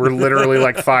ago, we were literally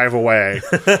like 5 away.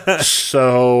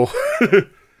 So,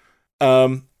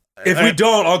 if we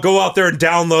don't, I'll go out there and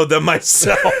download them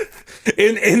myself.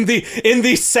 In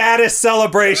the saddest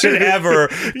celebration ever,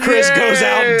 Chris goes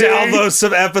out and downloads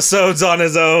some episodes on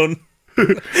his own. We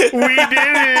did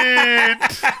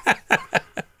it.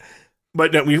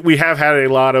 But no, we have had a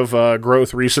lot of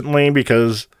growth recently,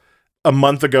 because a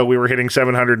month ago we were hitting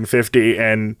 750,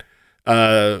 and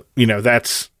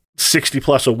that's 60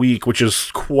 plus a week, which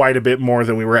is quite a bit more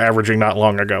than we were averaging not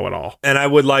long ago at all. And I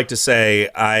would like to say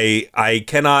I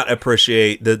cannot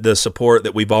appreciate the support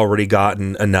that we've already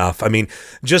gotten enough. I mean,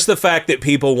 just the fact that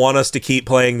people want us to keep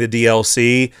playing the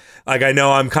DLC, like, I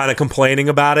know I'm kind of complaining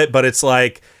about it, but it's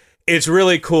like, it's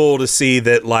really cool to see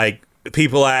that, like,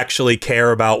 people actually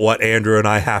care about what Andrew and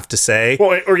I have to say.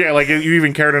 Well, or yeah, like, you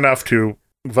even cared enough to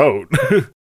vote.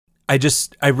 I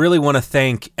really want to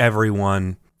thank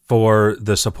everyone for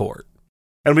the support.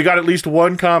 And we got at least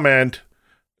one comment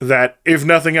that, if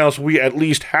nothing else, we at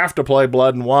least have to play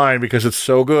Blood and Wine because it's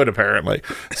so good, apparently.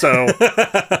 So,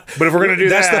 but if we're going to do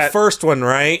that's the first one,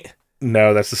 right?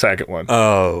 No, that's the second one.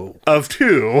 Oh. Of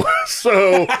 2.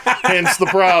 So, hence the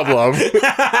problem.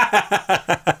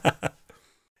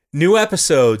 New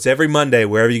episodes every Monday,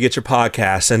 wherever you get your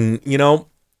podcasts. And,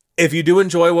 if you do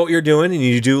enjoy what you're doing, and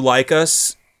you do like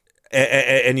us,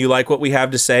 and you like what we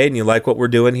have to say, and you like what we're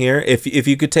doing here, if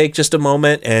you could take just a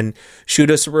moment and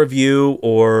shoot us a review,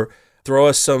 or throw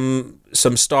us some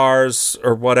stars,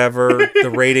 or whatever the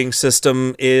rating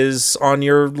system is on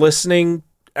your listening,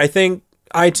 I think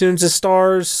iTunes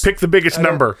stars. Pick the biggest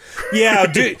number. Yeah,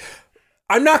 dude.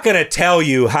 I'm not going to tell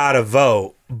you how to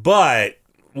vote, but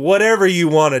whatever you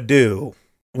want to do,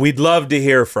 we'd love to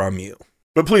hear from you.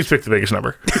 But please pick the biggest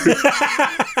number.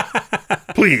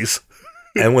 Please.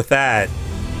 And with that,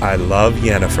 I love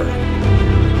Yennefer.